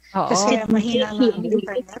screen. Kasi mahina ang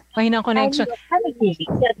internet. Mahina ang connection.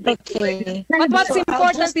 Okay. But what's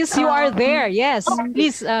important is you are there. Yes.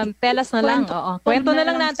 Please, tell us na lang. Kwento na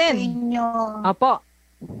lang natin. Opo.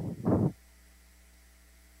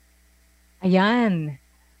 Ayan.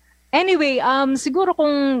 Anyway, siguro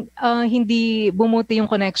kung hindi bumuti yung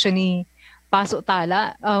connection ni Paso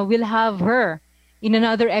Tala, we'll have her in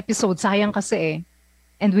another episode. Sayang kasi eh.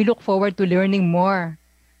 And we look forward to learning more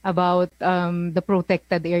about the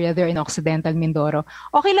protected area there in Occidental Mindoro.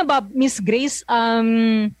 Okay lang ba, Miss Grace,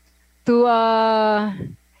 to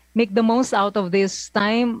make the most out of this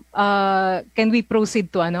time, can we proceed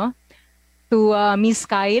to Miss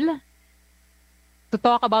Kyle? To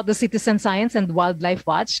talk about the Citizen Science and Wildlife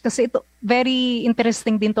Watch kasi ito very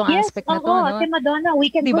interesting din tong aspect na to, no? Yes, Madonna, we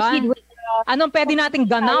can proceed with anong pwede nating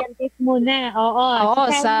ganap? Scientist muna. Oo,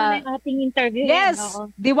 sa ating interview. Yes,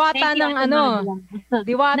 diwata ng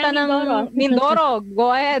diwata ng Mindoro.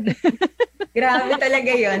 Go ahead. Grabe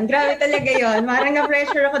talaga yon. Parang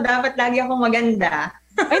na-pressure ako, dapat lagi akong maganda.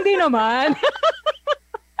 Ay, hindi naman.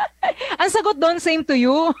 Ang sagot doon, same to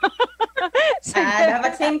you.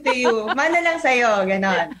 Dapat same to you. Mana lang sa'yo,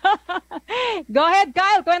 ganon. Go ahead,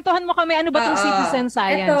 Kyle. Kwentuhan mo kami. Ano ba itong Citizen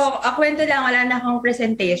Science? Ito, kwento lang. Wala na akong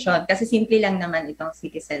presentation kasi simple lang naman itong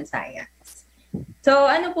Citizen Science. So,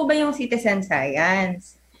 ano po ba yung Citizen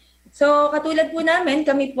Science? So, katulad po namin,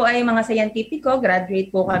 kami po ay mga scientifico.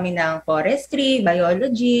 Graduate po kami ng forestry,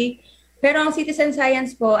 biology. Pero ang Citizen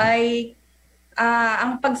Science po ay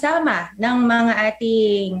ang pagsama ng mga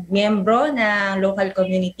ating miyembro ng local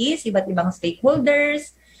communities, iba't ibang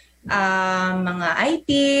stakeholders, mga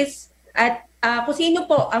ITs, at kung sino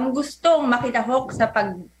po ang gustong makitahok sa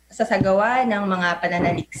pagsasagawa ng mga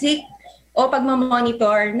pananaliksik o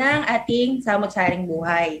pagmamonitor ng ating samot-saring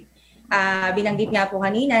buhay. Binanggit nga po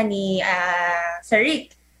kanina ni Sir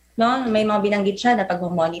Rick, no? May mga binanggit siya na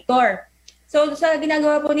pagmamonitor. So sa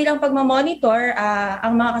ginagawa po nilang pagmamonitor,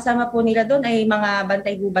 ang mga kasama po nila doon ay mga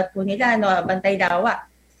bantay gubat po nila, bantay dawa.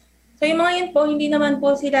 So yung mga yun po, hindi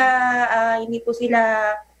po sila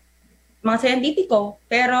mga scientifico,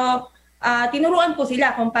 pero tinuruan po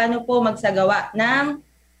sila kung paano po magsagawa ng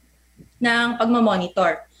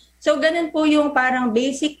pagmamonitor. So ganun po yung parang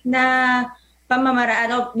basic na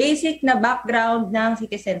pamamaraan o basic na background ng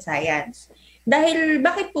citizen science. Dahil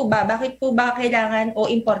bakit po ba kailangan o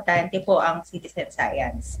importante po ang citizen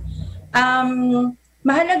science?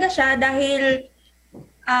 Mahalaga siya dahil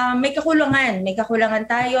may kakulangan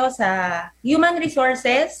tayo sa human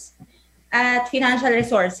resources at financial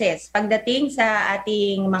resources pagdating sa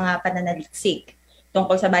ating mga pananaliksik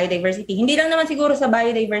tungkol sa biodiversity. Hindi lang naman siguro sa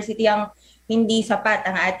biodiversity ang hindi sapat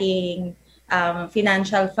ang ating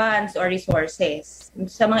financial funds or resources.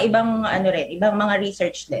 Sa mga ibang ibang mga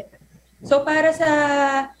research din. So para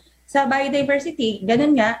sa biodiversity,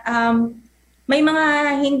 ganun nga, may mga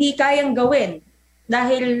hindi kayang gawin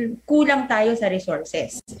dahil kulang tayo sa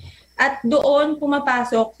resources. At doon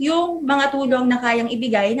pumapasok yung mga tulong na kayang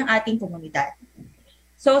ibigay ng ating komunidad.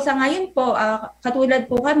 So sa ngayon po, katulad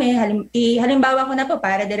po kami, halimbawa ko na po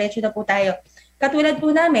para diretso na po tayo. Katulad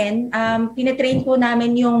po namin, tinetrain po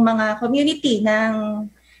namin yung mga community ng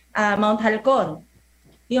Mount Halcon,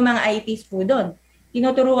 yung mga ITs po doon.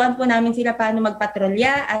 Tinuturuan po namin sila paano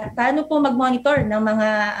magpatrolya at paano po mag-monitor ng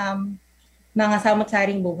mga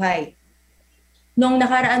samot-saring buhay. Noong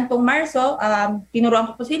nakaraan pong Marso, tinuruan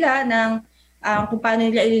ko po sila ng kung paano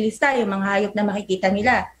nila ililista yung mga hayop na makikita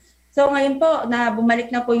nila. So ngayon po, na bumalik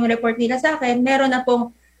na po yung report nila sa akin, meron na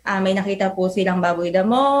pong may nakita po silang baboy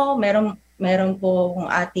damo, meron pong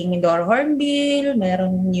ating Mindoro hornbill,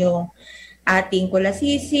 meron yung ating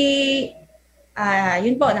kulasisi.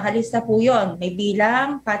 Yun po, nakalista po yun. May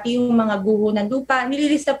bilang, pati yung mga guho ng lupa,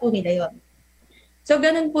 nililista po nila yun. So,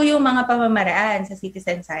 ganun po yung mga pamamaraan sa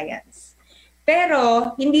citizen science.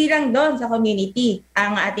 Pero, hindi lang doon sa community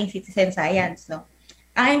ang ating citizen science. No?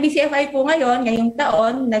 Ang MBCFI po ngayong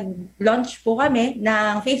taon, nag-launch po kami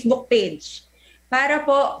ng Facebook page para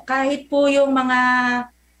po kahit po yung mga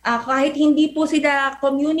kahit hindi po sila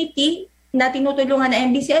community na tinutulungan ng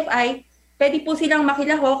MBCFI, pwede po silang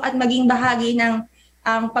makilahok at maging bahagi ng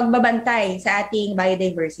pagbabantay sa ating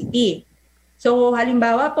biodiversity. So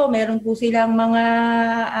halimbawa po, meron po silang mga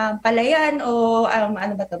palayan o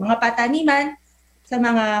mga pataniman sa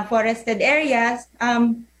mga forested areas.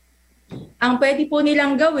 Ang pwede po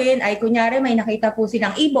nilang gawin ay kunyari may nakita po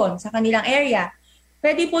silang ibon sa kanilang area.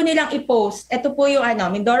 Pwede po nilang i-post. Ito po yung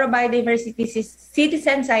Mindoro Biodiversity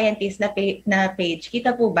Citizen Scientist na page.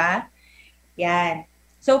 Kita po ba? Yan.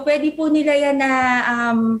 So pwede po nila yan na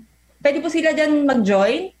pwede po sila dyan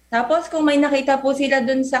mag-join. Tapos kung may nakita po sila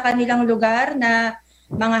dun sa kanilang lugar na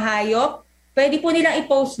mga hayop, pwede po nilang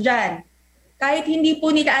i-post dyan. Kahit hindi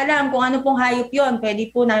po nila alam kung ano pong hayop yon,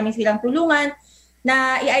 pwede po namin silang tulungan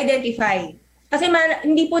na i-identify. Kasi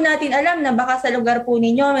hindi po natin alam na baka sa lugar po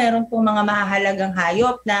ninyo meron pong mga mahahalagang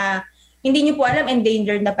hayop na hindi niyo po alam,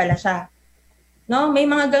 endangered na pala siya. No? May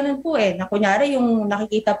mga ganun po na kunyari yung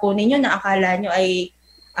nakikita po ninyo na akala nyo ay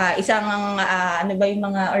isang yung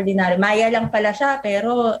mga ordinary maya lang pala siya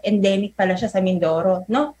pero endemic pala siya sa Mindoro,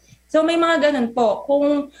 no? So may mga ganun po.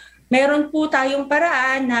 Kung meron po tayong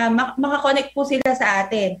paraan na makakonect po sila sa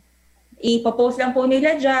atin, ipopost lang po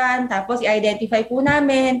nila dyan, tapos i-identify po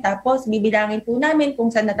namin, tapos bibilangin po namin kung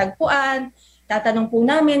saan natagpuan, tatanong po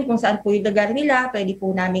namin kung saan po yung lugar nila, pwede po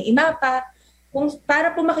namin imapa,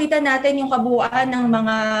 para po makita natin yung kabuuan ng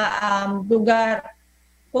mga lugar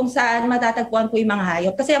kung saan matatagpuan po yung mga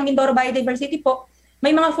hayop. Kasi ang Mindoro Biodiversity po,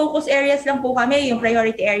 may mga focus areas lang po kami, yung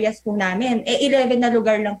priority areas po namin. 11 na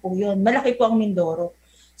lugar lang po yun. Malaki po ang Mindoro.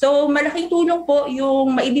 So malaking tulong po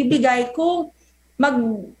yung maibibigay kung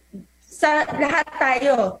sa lahat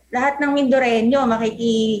tayo, lahat ng Mindoreño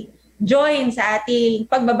makiki-join sa ating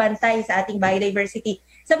pagbabantay sa ating biodiversity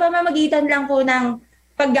sa pamamagitan lang po ng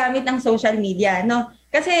paggamit ng social media, no?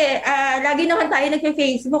 Kasi lagi naman tayo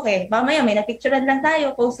nagpe-Facebook Mamaya may na-picturean lang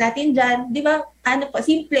tayo, post natin diyan, 'di ba?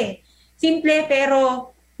 Simple. Simple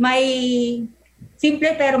pero may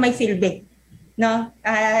silbi, no?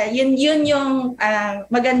 Yun yung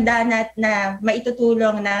maganda na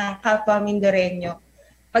maitutulong ng kapwa Mindoreño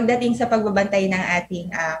pagdating sa pagbabantay ng ating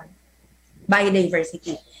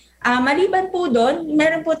biodiversity. Maliban po doon,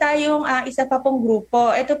 meron po tayong isa pa pong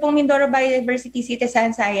grupo. Ito pong Mindoro Biodiversity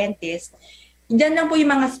Citizen Scientist. Diyan lang po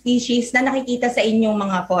yung mga species na nakikita sa inyong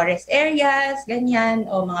mga forest areas, ganyan,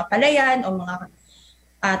 o mga palayan, o mga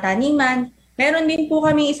taniman. Meron din po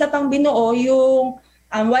kami isa pang binuo, yung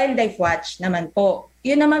Wildlife Watch naman po.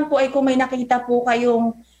 Yun naman po ay kung may nakita po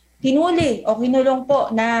kayong tinuli o kinulong po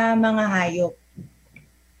na mga hayop.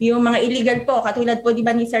 Yung mga illegal po, katulad po di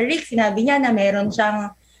ba ni Sir Rick, sinabi niya na meron siyang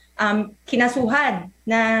kinasuhan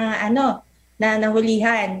na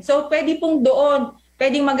nahulihan. So pwede pong doon,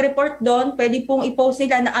 pwedeng mag-report doon, pwede pong i-post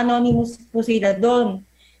nila na anonymous po sila doon.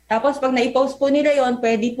 Tapos pag na-i-post po nila yon,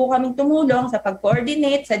 pwede po kaming tumulong sa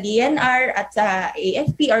pag-coordinate sa DNR at sa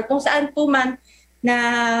AFP or kung saan po man na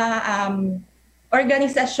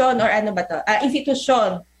organisasyon or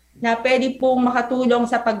institusyon na pwede pong makatulong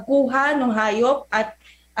sa pagkuha ng hayop at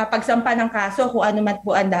pagsampa ng kaso kung ano man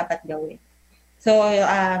po ang dapat gawin. So,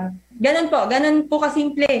 ganun po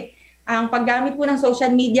kasimple ang paggamit po ng social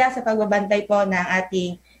media sa pagbabantay po ng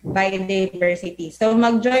ating biodiversity. So,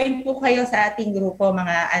 mag-join po kayo sa ating grupo,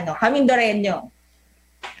 mga Kamindoreño.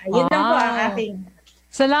 Yun lang po ang ating.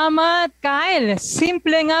 Salamat, Kyle.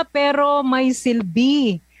 Simple nga pero may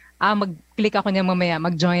silbi. Mag-click ako niya mamaya.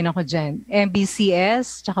 Mag-join ako dyan.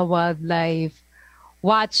 MBCS, tsaka Wildlife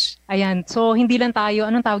Watch. Ayan. So, hindi lang tayo,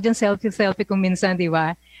 anong tawag dyan? Selfie kung minsan, di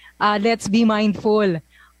ba? Let's be mindful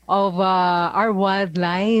of our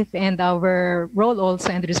wildlife and our role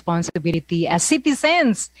also and responsibility as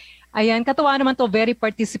citizens. Ayan, katuwa naman to, very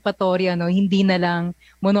participatory, hindi na lang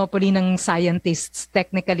monopoly ng scientists,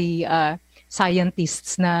 technically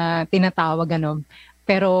scientists na tinatawag,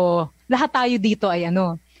 Pero lahat tayo dito ay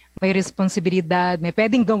may responsibilidad, may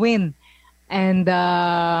pwedeng gawin. And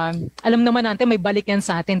alam naman natin, may balik yan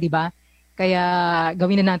sa atin, di ba? Kaya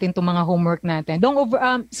gawin na natin itong mga homework natin.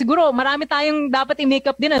 Siguro marami tayong dapat i-make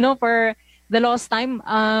up din for the lost time.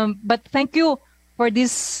 But thank you for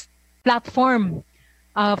this platform,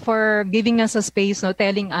 for giving us a space,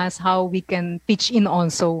 telling us how we can pitch in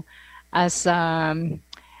also as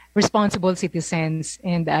responsible citizens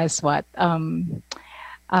and as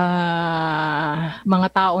mga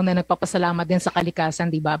tao na nagpapasalamat din sa kalikasan,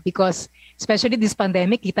 di ba? Because especially this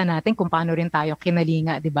pandemic, kita natin kung paano rin tayo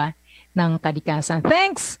kinalinga, di ba, ng kalikasan.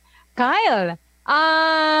 Thanks, Kyle.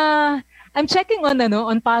 I'm checking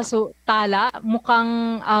on Paso Tala.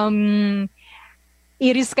 Mukhang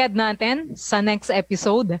i-reschedule natin sa next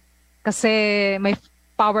episode kasi may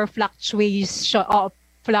power fluctuation,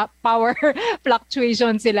 power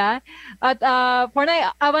fluctuation sila. At for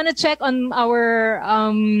now, I want to check on our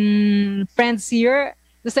friends here.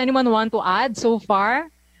 Does anyone want to add so far?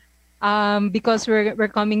 Because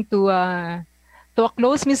we're coming to a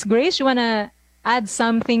close. Miss Grace, you wanna add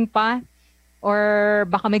something pa? Or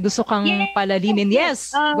baka may gusto kang palalimin?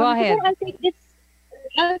 Yes, go ahead.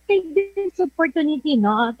 I'll take this opportunity,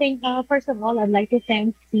 no? I think, first of all, I'd like to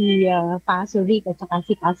thank si Paso Rick at saka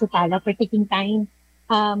si Paso Tala for taking time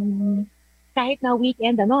kahit na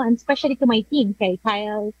weekend, and especially to my team, kay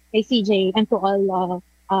Kyle, kay CJ, and to all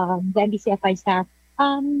the MBCFI staff.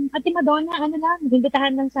 Ate Madonna,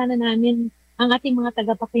 imbitahan lang sana namin ang ating mga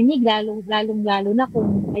tagapakinig, lalong-lalo na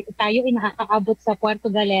kung tayo ay nakakaabot sa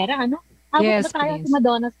Puerto Galera, Abot Yes, ba tayo, please. Ate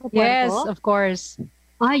Madonna, sa Puerto? Yes, of course.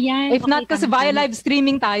 Yan. If not, kasi via live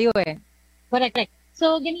streaming tayo eh. Correct.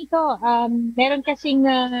 So, ganito, meron kasing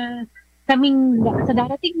kaming sa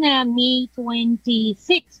darating na May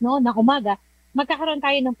 26, na umaga, magkakaroon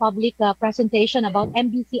tayo ng public presentation about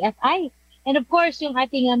MBCFI. And of course, yung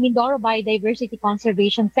ating Mindoro Biodiversity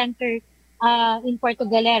Conservation Center in Puerto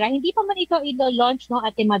Galera. Hindi pa man ito ilo-launch,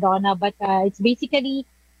 Ate Madonna, but it's basically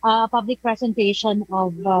a public presentation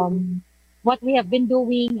of what we have been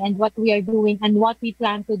doing and what we are doing and what we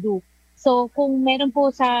plan to do. So, kung meron po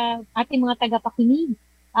sa ating mga tagapakinig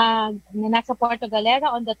na nasa Puerto Galera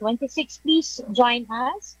on the 26th, please join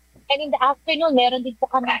us. And in the afternoon, meron din po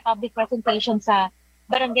kami public presentation sa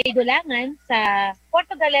Barangay Dulangan sa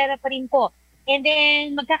Puerto Galera pa rin po. And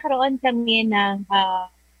then, magkakaroon kami ng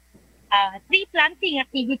tree planting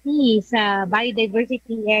activity sa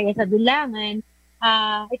biodiversity area sa Dulangan.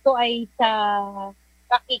 Ito ay sa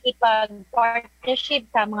pakikipag-partnership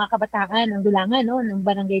sa mga kabataan ng Dulangan, ng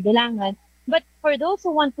Barangay Dulangan. But for those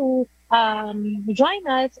who want to join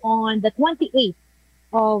us on the 28th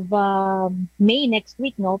of May next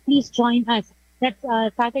week, please join us. That's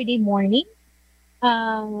Saturday morning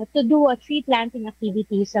to do a tree planting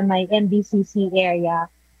activity sa my MBCC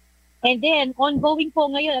area. And then, ongoing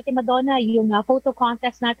po ngayon, Ate Madonna, yung photo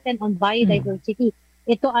contest natin on biodiversity.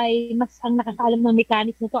 Ito ay, ang nakakaalam ng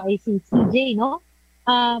mechanics nito ay si CJ,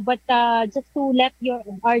 But just to let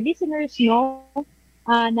our listeners know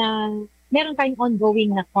na meron tayong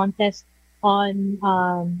ongoing na contest on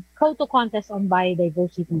photo contest on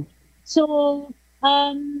biodiversity. So,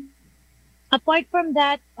 apart from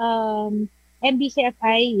that,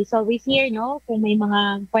 MBCFI is always here, kung may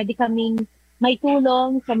mga pwede kaming may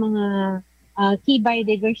tulong sa mga key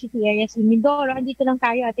biodiversity areas in Mindoro. Andito lang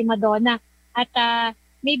tayo, Ate Madonna. At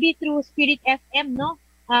maybe through SpiritFM,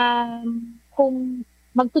 kung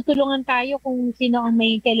magtutulungan tayo kung sino ang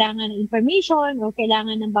may kailangan ng information o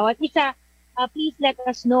kailangan ng bawat isa, please let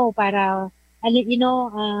us know para,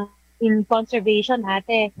 in conservation,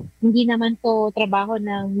 ate, hindi naman to trabaho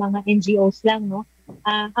ng mga NGOs lang,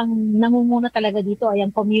 ang nangunguna talaga dito ay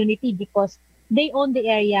ang community because they own the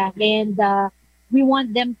area and we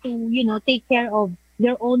want them to, take care of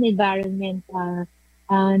their own environment.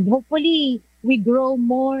 And hopefully, we grow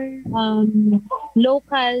more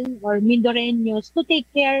local or Mindoreños to take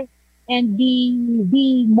care and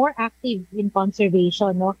be more active in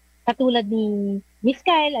conservation, Katulad ni Miss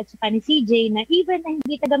Kyle at saka ni CJ na even na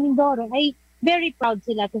hindi taga Mindoro ay very proud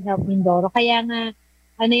sila to help Mindoro. Kaya nga,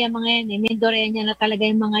 yung mga yan, Mindoreña na talaga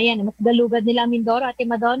yung mga yan. Mas galugad nila Mindoro, Ate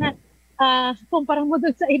Madonna. Kumpara mo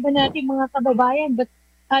doon sa iba nating mga kababayan, but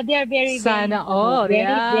they are very, Sana all,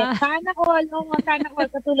 yeah. Sana all,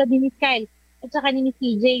 katulad ni Miss Kyle at saka ni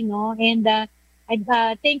CJ, And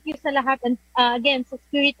thank you sa lahat. And again, sa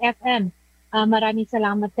SpiritFM, maraming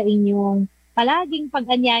salamat sa inyong palaging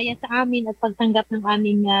pag-anyaya sa amin at pagtanggap ng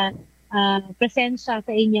aming presensya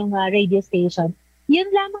sa inyong radio station.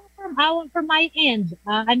 Yun lamang from my end.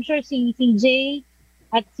 I'm sure si CJ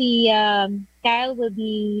at si Kyle will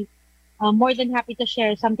be more than happy to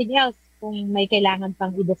share something else kung may kailangan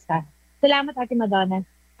pang i-discuss. Salamat, Ate Madonna.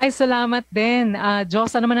 Ay, salamat din.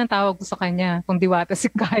 Diyosa naman ang tawag ko sa kanya, kung diwata si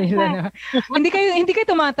Kyle. Hindi kayo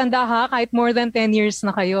tumatanda ha, kahit more than 10 years na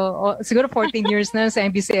kayo. O, siguro 14 years na sa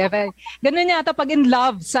MBCFI. Ganun yata pag in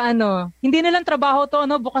love sa hindi na lang trabaho to,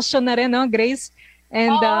 bukasyon na rin, Grace?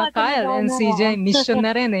 And Kyle and CJ, mission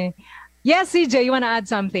na rin eh. Yes, CJ, you wanna add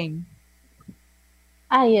something?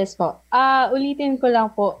 Yes po. Ulitin ko lang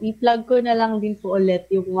po, i-plug ko na lang din po ulit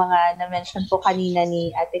yung mga na-mention po kanina ni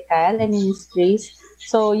Ate Kyle and ni Miss Grace.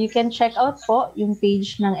 So, you can check out po yung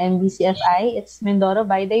page ng MBCFI. It's Mindoro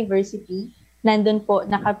Biodiversity. Nandun po,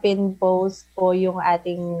 nakapin post po yung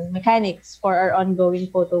ating mechanics for our ongoing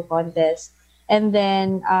photo contest. And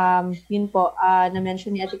then, yun po,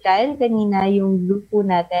 na-mention ni Ate Kyle kanina yung group po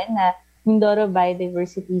natin na Mindoro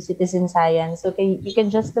Biodiversity Citizen Science. So, you can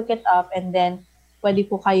just look it up and then pwede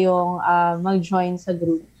po kayong mag-join sa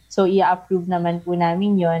group. So, i-approve naman po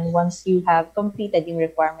namin yon once you have completed yung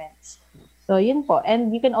requirements. So, yun po.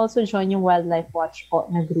 And you can also join yung Wildlife Watch po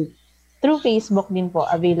na group. Through Facebook din po,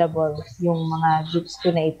 available yung mga groups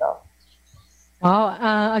po na ito. Wow.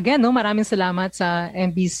 Again, maraming salamat sa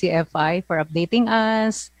MBCFI for updating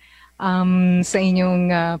us, sa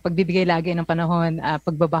inyong pagbibigay lagi ng panahon,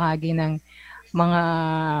 pagbabahagi ng mga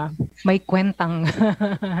may kwentang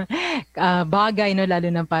bagay, lalo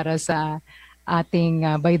na para sa ating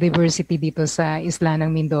biodiversity dito sa isla ng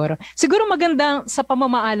Mindoro. Siguro maganda sa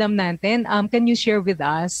pamamaalam natin, can you share with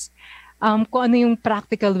us kung ano yung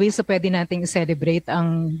practical ways na pwede nating i-celebrate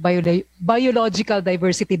ang Biological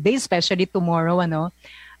Diversity Day, especially tomorrow,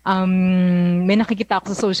 may nakikita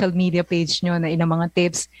ako sa social media page nyo na ilang mga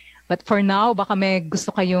tips. But for now, baka may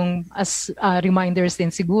gusto kayong as reminders din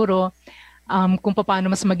siguro kung paano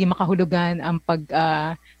mas maging makahulugan ang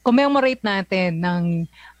commemorate natin ng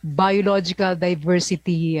Biological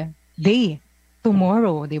Diversity Day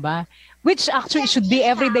tomorrow, di ba? Which actually should be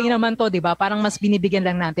every day naman to, di ba? Parang mas binibigyan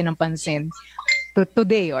lang natin ng pansin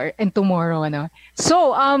today and tomorrow,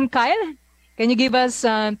 So, Kyle, can you give us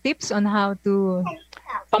tips on how to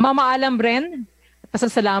pamamaalam rin?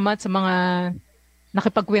 Pasasalamat sa mga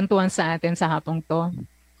nakipagkwentuhan sa atin sa hapong to.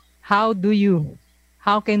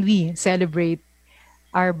 How can we celebrate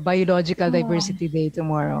our Biological Diversity Day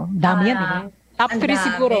tomorrow? Dami yan, di ba? Top 3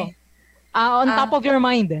 siguro. On top of your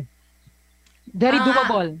mind. Very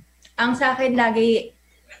doable. Ang sa akin lagi,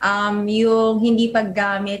 yung hindi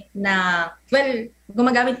paggamit na,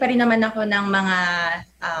 gumagamit pa rin naman ako ng mga,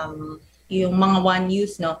 yung mga one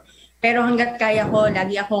use, Pero hanggat kaya ko,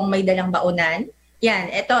 lagi akong may dalang baunan. Yan,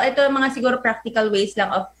 ito mga siguro practical ways lang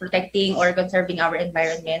of protecting or conserving our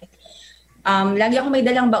environment. Lagi ako may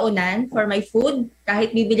dalang baunan for my food. Kahit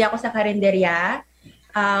bibili ako sa karinderya,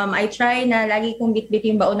 I try na lagi kong bitbit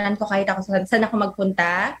yung baunan ko kahit ako saan ako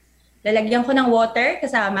magpunta. Lalagyan ko ng water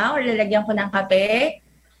kasama or lalagyan ko ng kape.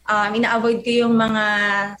 Ina-avoid ko yung mga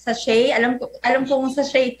sachet. Alam kong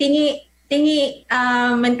sachet, tingi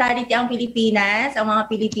mentality ang Pilipinas, ang mga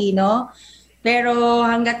Pilipino. Pero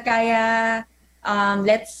hanggat kaya,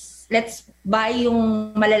 let's buy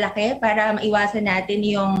yung malalaki para maiwasan natin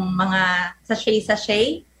yung mga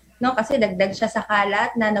sachet, kasi dagdag siya sa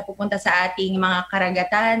kalat na napupunta sa ating mga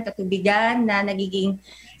karagatan, katubigan na nagiging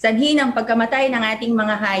sanhi ng pagkamatay ng ating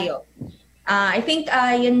mga hayop. I think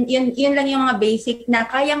yun lang yung mga basic na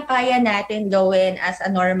kayang-kaya natin gawin as a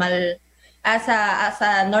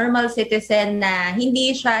normal citizen na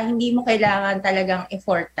hindi mo kailangan talagang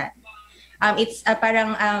effortan. It's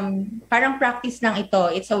parang practice lang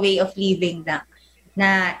ito. It's a way of living lang.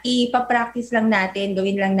 Na ipapractice lang natin,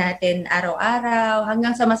 gawin lang natin araw-araw,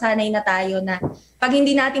 hanggang sa masanay na tayo na pag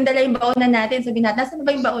hindi natin dala yung baunan natin, sabihin natin, nasaan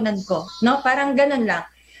ba yung baunan ko? Parang ganun lang.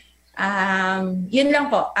 Yun lang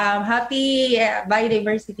po. Happy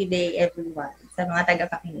Biodiversity Day, everyone, sa mga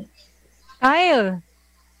tagapakinig. Kyle,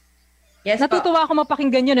 yes, natutuwa ako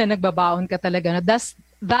mapakinggan yun na nagbabaon ka talaga.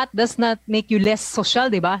 That does not make you less social,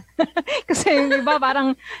 di ba? Kasi yung iba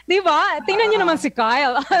parang, di ba? Tingnan niyo naman si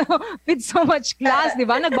Kyle. With so much class, di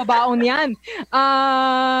ba? Nagbabaon yan.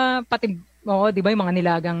 Pati, di ba, yung mga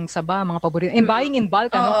nilagang saba, mga paborito. And buying in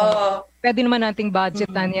bulk, pwede naman nating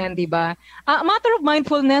budgetan yan, di ba? Matter of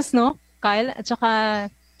mindfulness, Kyle? At saka,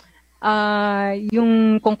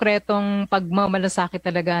 yung konkretong pagmamalasakit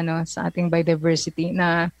talaga, sa ating biodiversity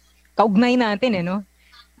na kaugnay natin,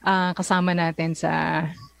 kasama natin sa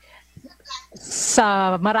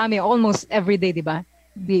marami, almost every day, di ba?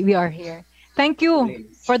 We are here. Thank you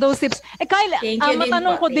for those tips. Kyle,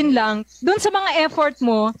 matanong ko din lang, dun sa mga effort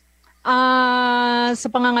mo sa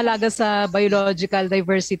pangangalaga sa biological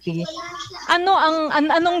diversity,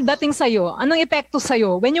 anong dating sa'yo? Anong epekto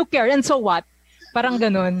sa'yo? When you care, and so what? Parang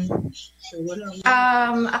ganun.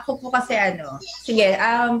 Ako po kasi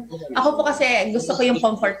ako po kasi gusto ko yung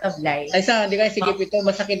comfort of life. Ay di ka sige ito,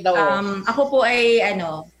 masakit daw. Ako po ay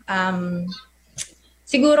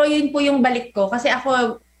siguro yun po yung balik ko kasi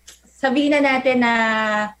ako sabihin na natin na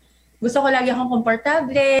gusto ko lagi akong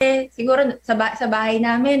komportable. Siguro sa bahay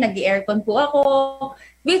namin nag-aircon po ako,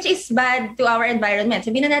 which is bad to our environment.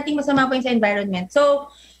 Sabihin na natin masama po yung sa environment.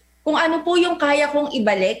 So kung ano po yung kaya kong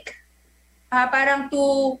ibalik, parang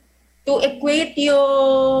to equate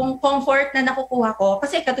yung comfort na nakukuha ko.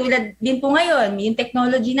 Kasi katulad din po ngayon, yung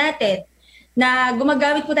technology natin, na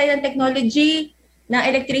gumagamit po tayo ng technology, ng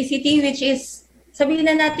electricity, which is, sabihin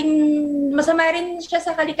na natin, masama rin siya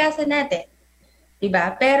sa kalikasan natin.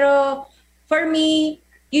 Diba? Pero, for me,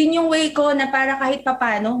 yun yung way ko na para kahit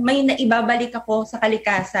papano, may naibabalik ako sa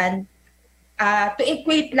kalikasan to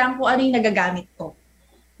equate lang kung ano yung nagagamit ko.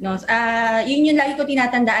 No? Yun yung lagi ko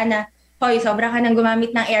tinatandaan na, hoy, sobra ka nang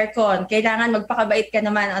gumamit ng aircon. Kailangan magpakabait ka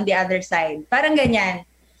naman on the other side. Parang ganyan.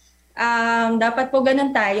 Dapat po ganun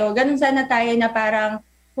tayo. Ganun sana tayo na parang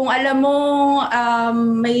kung alam mo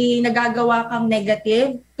may nagagawa kang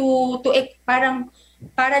negative parang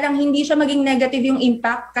para lang hindi siya maging negative yung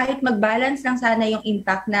impact, kahit mag-balance lang sana yung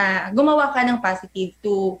impact na gumawa ka ng positive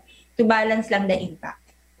to balance lang the impact.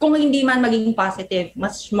 Kung hindi man maging positive,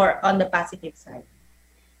 much more on the positive side.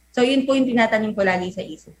 So yun po yung tinatanim ko lagi sa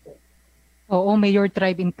isip ko. Oo, may your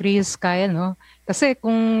tribe increase, Kyle, no? Kasi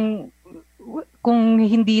kung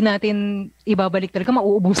hindi natin ibabalik talaga,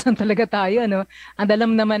 mauubusan talaga tayo, no? Ang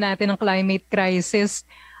alam naman natin ng climate crisis.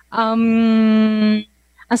 Ang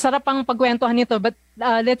sarap ang pagkwentuhan nito, but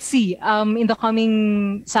let's see, in the coming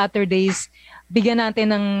Saturdays, bigyan natin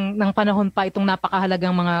ng panahon pa itong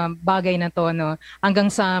napakahalagang mga bagay na to, no? Hanggang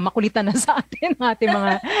sa makulitan na sa atin ating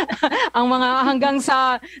mga hanggang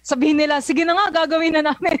sa sabihin nila, sige na nga, gagawin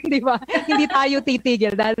na namin, di ba? Hindi tayo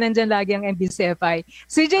titigil dahil nandyan lagi ang MBCFI.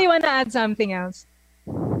 CJ, you wanna add something else?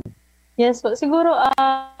 Yes, so siguro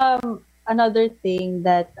another thing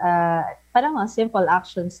that parang simple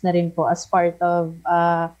actions na rin po as part of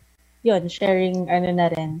sharing na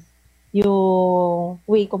rin yung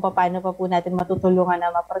way kung paano pa po natin matutulungan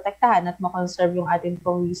na maprotektahan at makonserve yung ating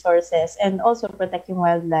pong resources and also protect yung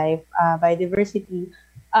wildlife, biodiversity.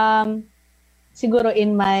 Siguro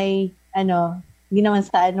in my, hindi naman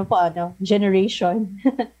sa generation.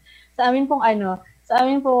 sa amin pong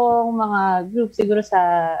mga group, siguro sa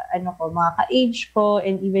mga ka-age ko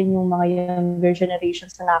and even yung mga younger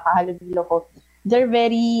generations na nakahalubilo ko, they're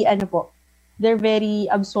very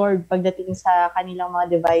absorbed pagdating sa kanilang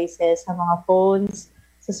mga devices, sa mga phones,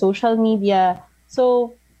 sa social media.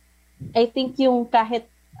 So, I think yung kahit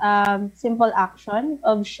simple action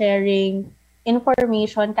of sharing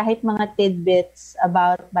information, kahit mga tidbits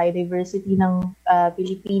about biodiversity ng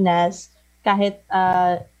Pilipinas, kahit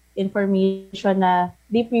information na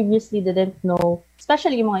they previously didn't know,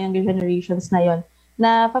 especially yung mga younger generations na yon,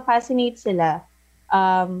 na fa-fascinate sila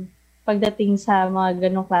pagdating sa mga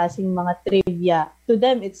ganong klaseng mga trivia. To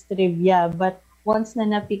them, it's trivia. But once na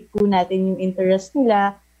na-pick po natin yung interest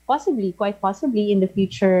nila, quite possibly in the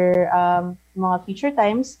future, mga future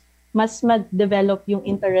times, mas ma-develop yung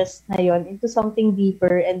interest na yon into something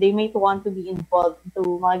deeper and they might want to be involved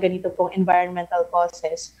into mga ganito pong environmental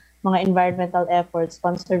causes, mga environmental efforts,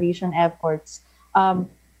 conservation efforts.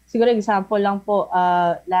 Siguro example lang po,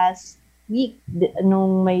 last week,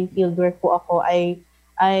 nung may fieldwork po ako,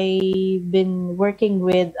 I've been working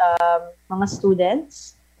with mga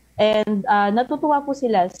students and natutuwa po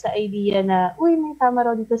sila sa idea na, may tama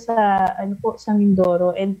raw dito sa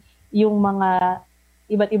Mindoro and yung mga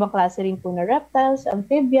iba't ibang klase rin po na reptiles,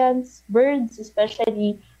 amphibians, birds,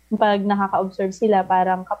 especially pag nakaka-observe sila,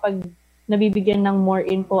 parang kapag nabibigyan ng more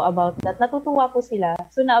info about that, natutuwa po sila.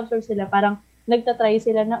 So na-observe sila, parang nagtatry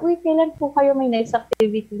sila na, kailan po kayo may next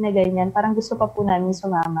activity na ganyan? Parang gusto pa po namin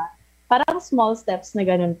sumama. Parang small steps na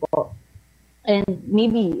ganun po. And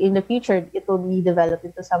maybe in the future, it will be developed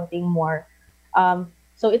into something more.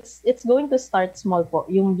 So it's going to start small po,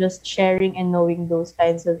 yung just sharing and knowing those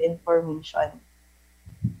kinds of information.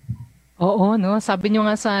 Oo, no? Sabi nyo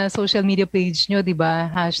nga sa social media page nyo, di ba?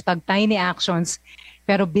 #TinyActions,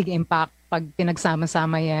 pero big impact pag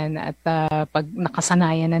pinagsama-sama yan at pag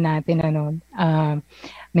nakasanayan na natin,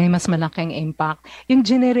 may mas malaking impact. Yung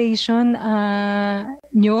generation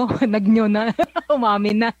nyo, na,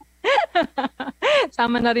 umamin na.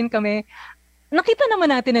 Sama na rin kami. Nakita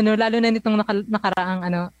naman natin, lalo na nitong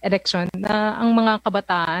nakaraang election, na ang mga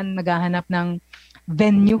kabataan naghahanap ng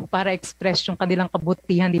venue para express yung kanilang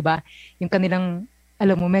kabutihan, di ba? Yung kanilang,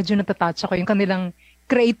 medyo natatouch ako, yung kanilang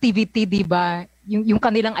creativity, di ba? Yung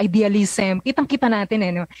kanilang idealism, kitang-kita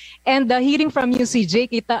natin, And hearing from you, CJ,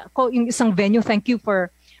 kita ko yung isang venue. Thank you for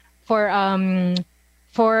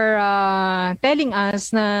telling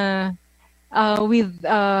us na with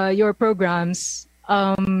your programs,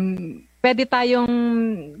 pwede tayong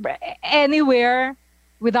anywhere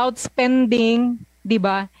without spending, di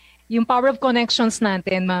ba? Yung power of connections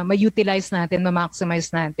natin, ma-utilize natin, ma-maximize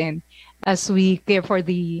natin as we care for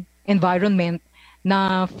the environment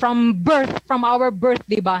na from our birth,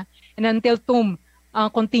 di ba? And until tomb,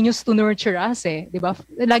 continues to nurture us, di ba?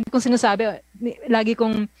 Lagi kong sinasabi, lagi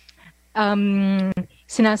kong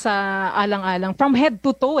sinasaalang-alang, from head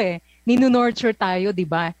to toe, ninu-nurture tayo, di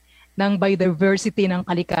ba? Ng biodiversity ng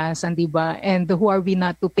kalikasan, di ba? And who are we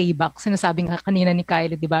not to pay back? Sinasabi nga kanina ni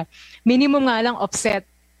Kylie, di ba? Minimum nga lang offset.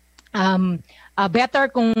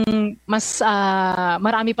 Better kung mas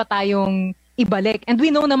marami pa tayong ibalik. And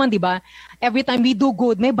we know naman, di ba, every time we do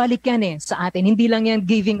good, may balik yan sa atin. Hindi lang yan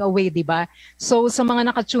giving away, di ba? So sa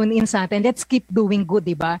mga naka-tune in sa atin, let's keep doing good,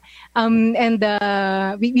 di ba? And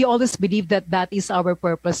we always believe that that is our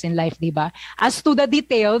purpose in life, di ba? As to the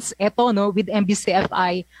details, eto, no, with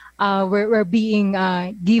MBCFI, we're being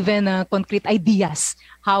given concrete ideas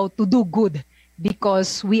how to do good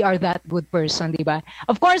because we are that good person, di ba?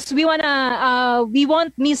 Of course, we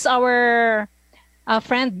won't miss our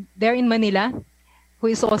friend there in Manila, who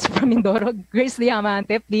is also from Mindoro, Grace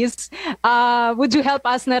Diamante, please. Would you help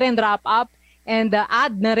us na rin wrap up and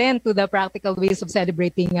add na rin to the practical ways of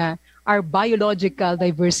celebrating our Biological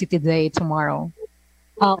Diversity Day tomorrow?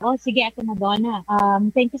 Oo, sige, Ate Madonna.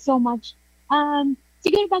 Thank you so much.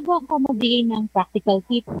 Siguro bago ako magbigay ng practical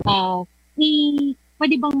tip,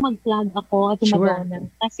 pwede bang mag-plug ako, Ate Madonna?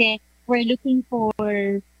 Kasi we're looking for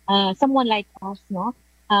someone like us, no?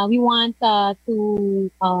 We want to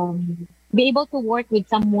be able to work with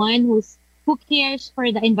someone who cares for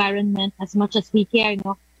the environment as much as we care,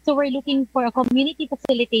 no? So we're looking for a community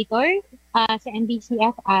facilitator sa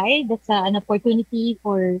NBCFI. That's an opportunity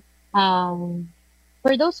for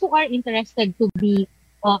those who are interested to be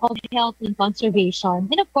of help in conservation.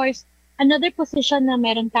 And of course, another position na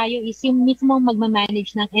meron tayo is yung mismong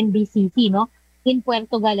magmamanage ng NBCC, no? In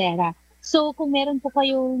Puerto Galera. So, kung meron po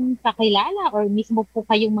kayong kakilala or mismo po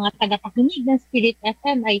kayong mga tagapakinig ng Spirit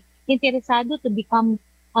FM ay interesado to become,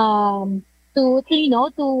 to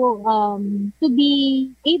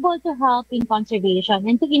be able to help in conservation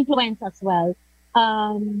and to influence as well,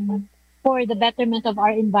 for the betterment of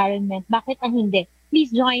our environment, bakit ang hindi?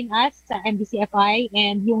 Please join us sa MBCFI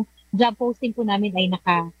and yung job posting po namin ay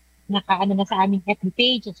naka na sa aming FB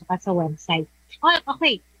page at saka sa website.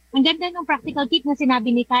 Okay. Ang ganda ng practical tip na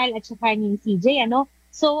sinabi ni Kyle at saka ni CJ, ano?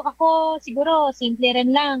 So, ako, siguro, simple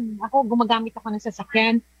rin lang. Ako, gumagamit ako ng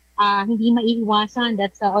sasakyan. Hindi maiiwasan.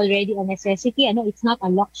 That's already a necessity. Ano? It's not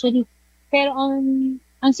a luxury. Pero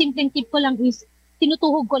ang simpleng tip ko lang is,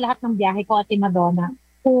 tinutuhog ko lahat ng biyahe ko, Ate Madonna.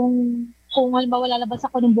 Kung halimbawa lalabas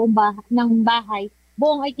ako ng bahay,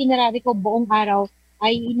 buong itinerary ko, buong araw,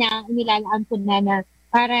 ay inilalaan ko na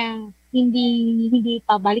para hindi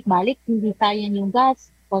pa balik-balik, hindi sayang yung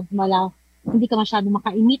gas, hindi ka masyado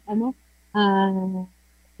makainit, ano,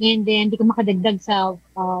 and then hindi ka makadagdag sa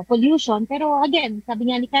pollution. Pero again, sabi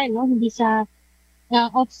nga ni Kyle, no, hindi sa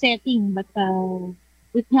offsetting, but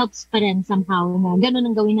it helps pa rin somehow na ganun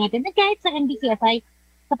ang gawin natin. At kahit sa NBCFI,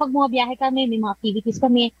 kapag mga biyahe kami, may mga activities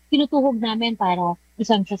kami, tinutuhog namin para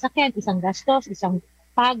isang sasakyan, isang gastos, isang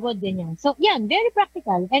pagod, ganyan. So, yan, very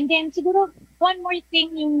practical. And then, siguro, one more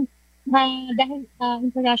thing, yung dahil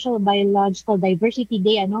International Biological Diversity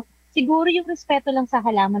Day, ano, siguro yung respeto lang sa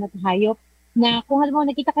halaman at hayop, na kung halimbawa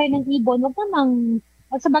nakita kayo ng ibon, wag namang,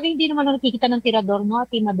 sa bagay hindi naman nakikita ng tirador, no,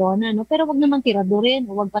 Ate Madonna, no, pero wag namang tiradorin,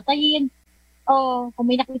 o wag patayin, o kung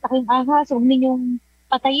may nakita kayong ahas, wag ninyong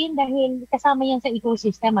patayin dahil kasama yan sa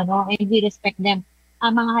ecosystem, ano, and we respect them.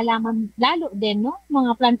 Mga halaman, lalo din, no,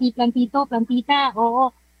 mga plantita, oo,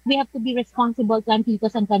 we have to be responsible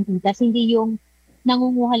plantitos and plantitas, hindi yung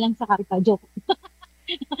nangunguha lang sa karpa. Joke.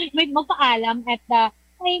 May magpaalam at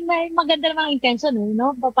may maganda namang intention,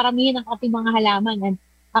 no? Paramihin ang ating mga halaman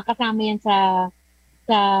at kasama yan sa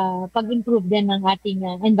pag-improve din ng ating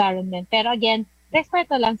environment. Pero again,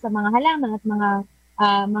 respeto lang sa mga halaman at mga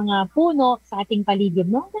puno sa ating paligid,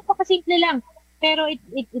 no? Napakasimple lang. Pero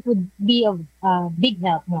it would be of big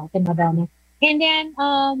help, no? Madonna. And then,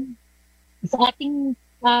 sa ating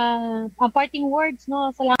parting words,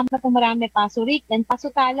 no, salamat ng marami, Paso Rick and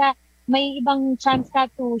Paso Tala, may ibang chance ka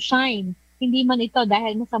to shine. Hindi man ito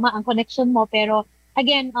dahil masama ang connection mo, pero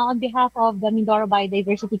again, on behalf of the Mindoro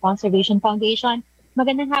Biodiversity Conservation Foundation,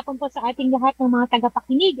 magandang hapon po sa ating lahat ng mga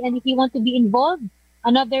tagapakinig, and if you want to be involved,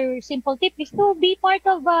 another simple tip is to be part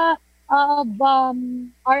of our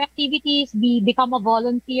activities, become a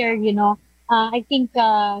volunteer, you know. I think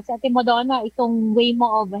sa Ate Madonna, itong way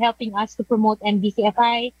mo of helping us to promote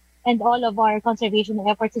NBCFI and all of our conservation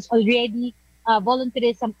efforts is already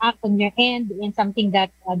volunteerism act on your end, and something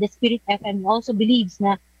that the Spirit FM also believes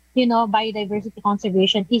na, you know, biodiversity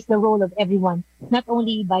conservation is the role of everyone, not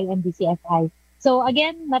only by NBCFI. So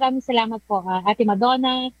again, maraming salamat po Ate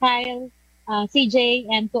Madonna, Kyle,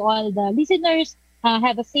 CJ, and to all the listeners.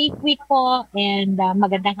 Have a safe week po, and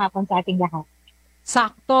magandang hapon sa ating lahat.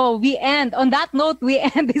 Sakto. On that note, we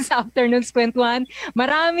end this afternoon's kwentuhan.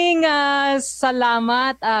 Maraming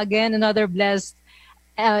salamat. Again, another blessed,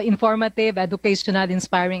 informative, educational,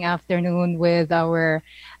 inspiring afternoon with our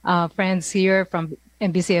friends here from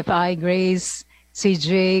MBCFI, Grace,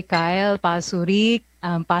 CJ, Kyle, Pasurik,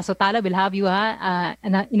 Paso Tala will have you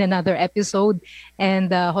in another episode, and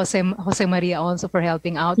Jose Maria also for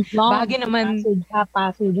helping out. Bahagi naman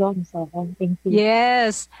Paso John, so thank you.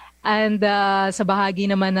 Yes, and sa bahagi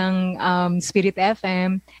naman ng Spirit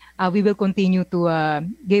FM, we will continue to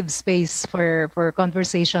give space for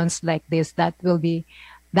conversations like this. That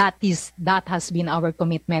has been our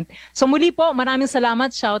commitment. So muli po, maraming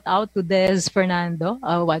salamat. Shout out to Des Fernando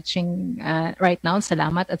watching right now.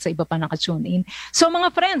 Salamat, at sa iba pa nakatune in. So mga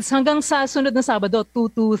friends, hanggang sa sunod na Sabado,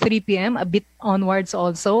 2 to 3 p.m., a bit onwards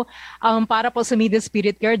also. Para po sa Media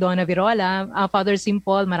Spirit Care, Donna Virola, Father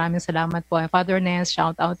Simple, maraming salamat po. Father Ness,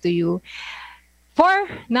 shout out to you. For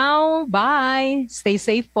now, bye. Stay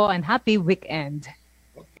safe po and happy weekend.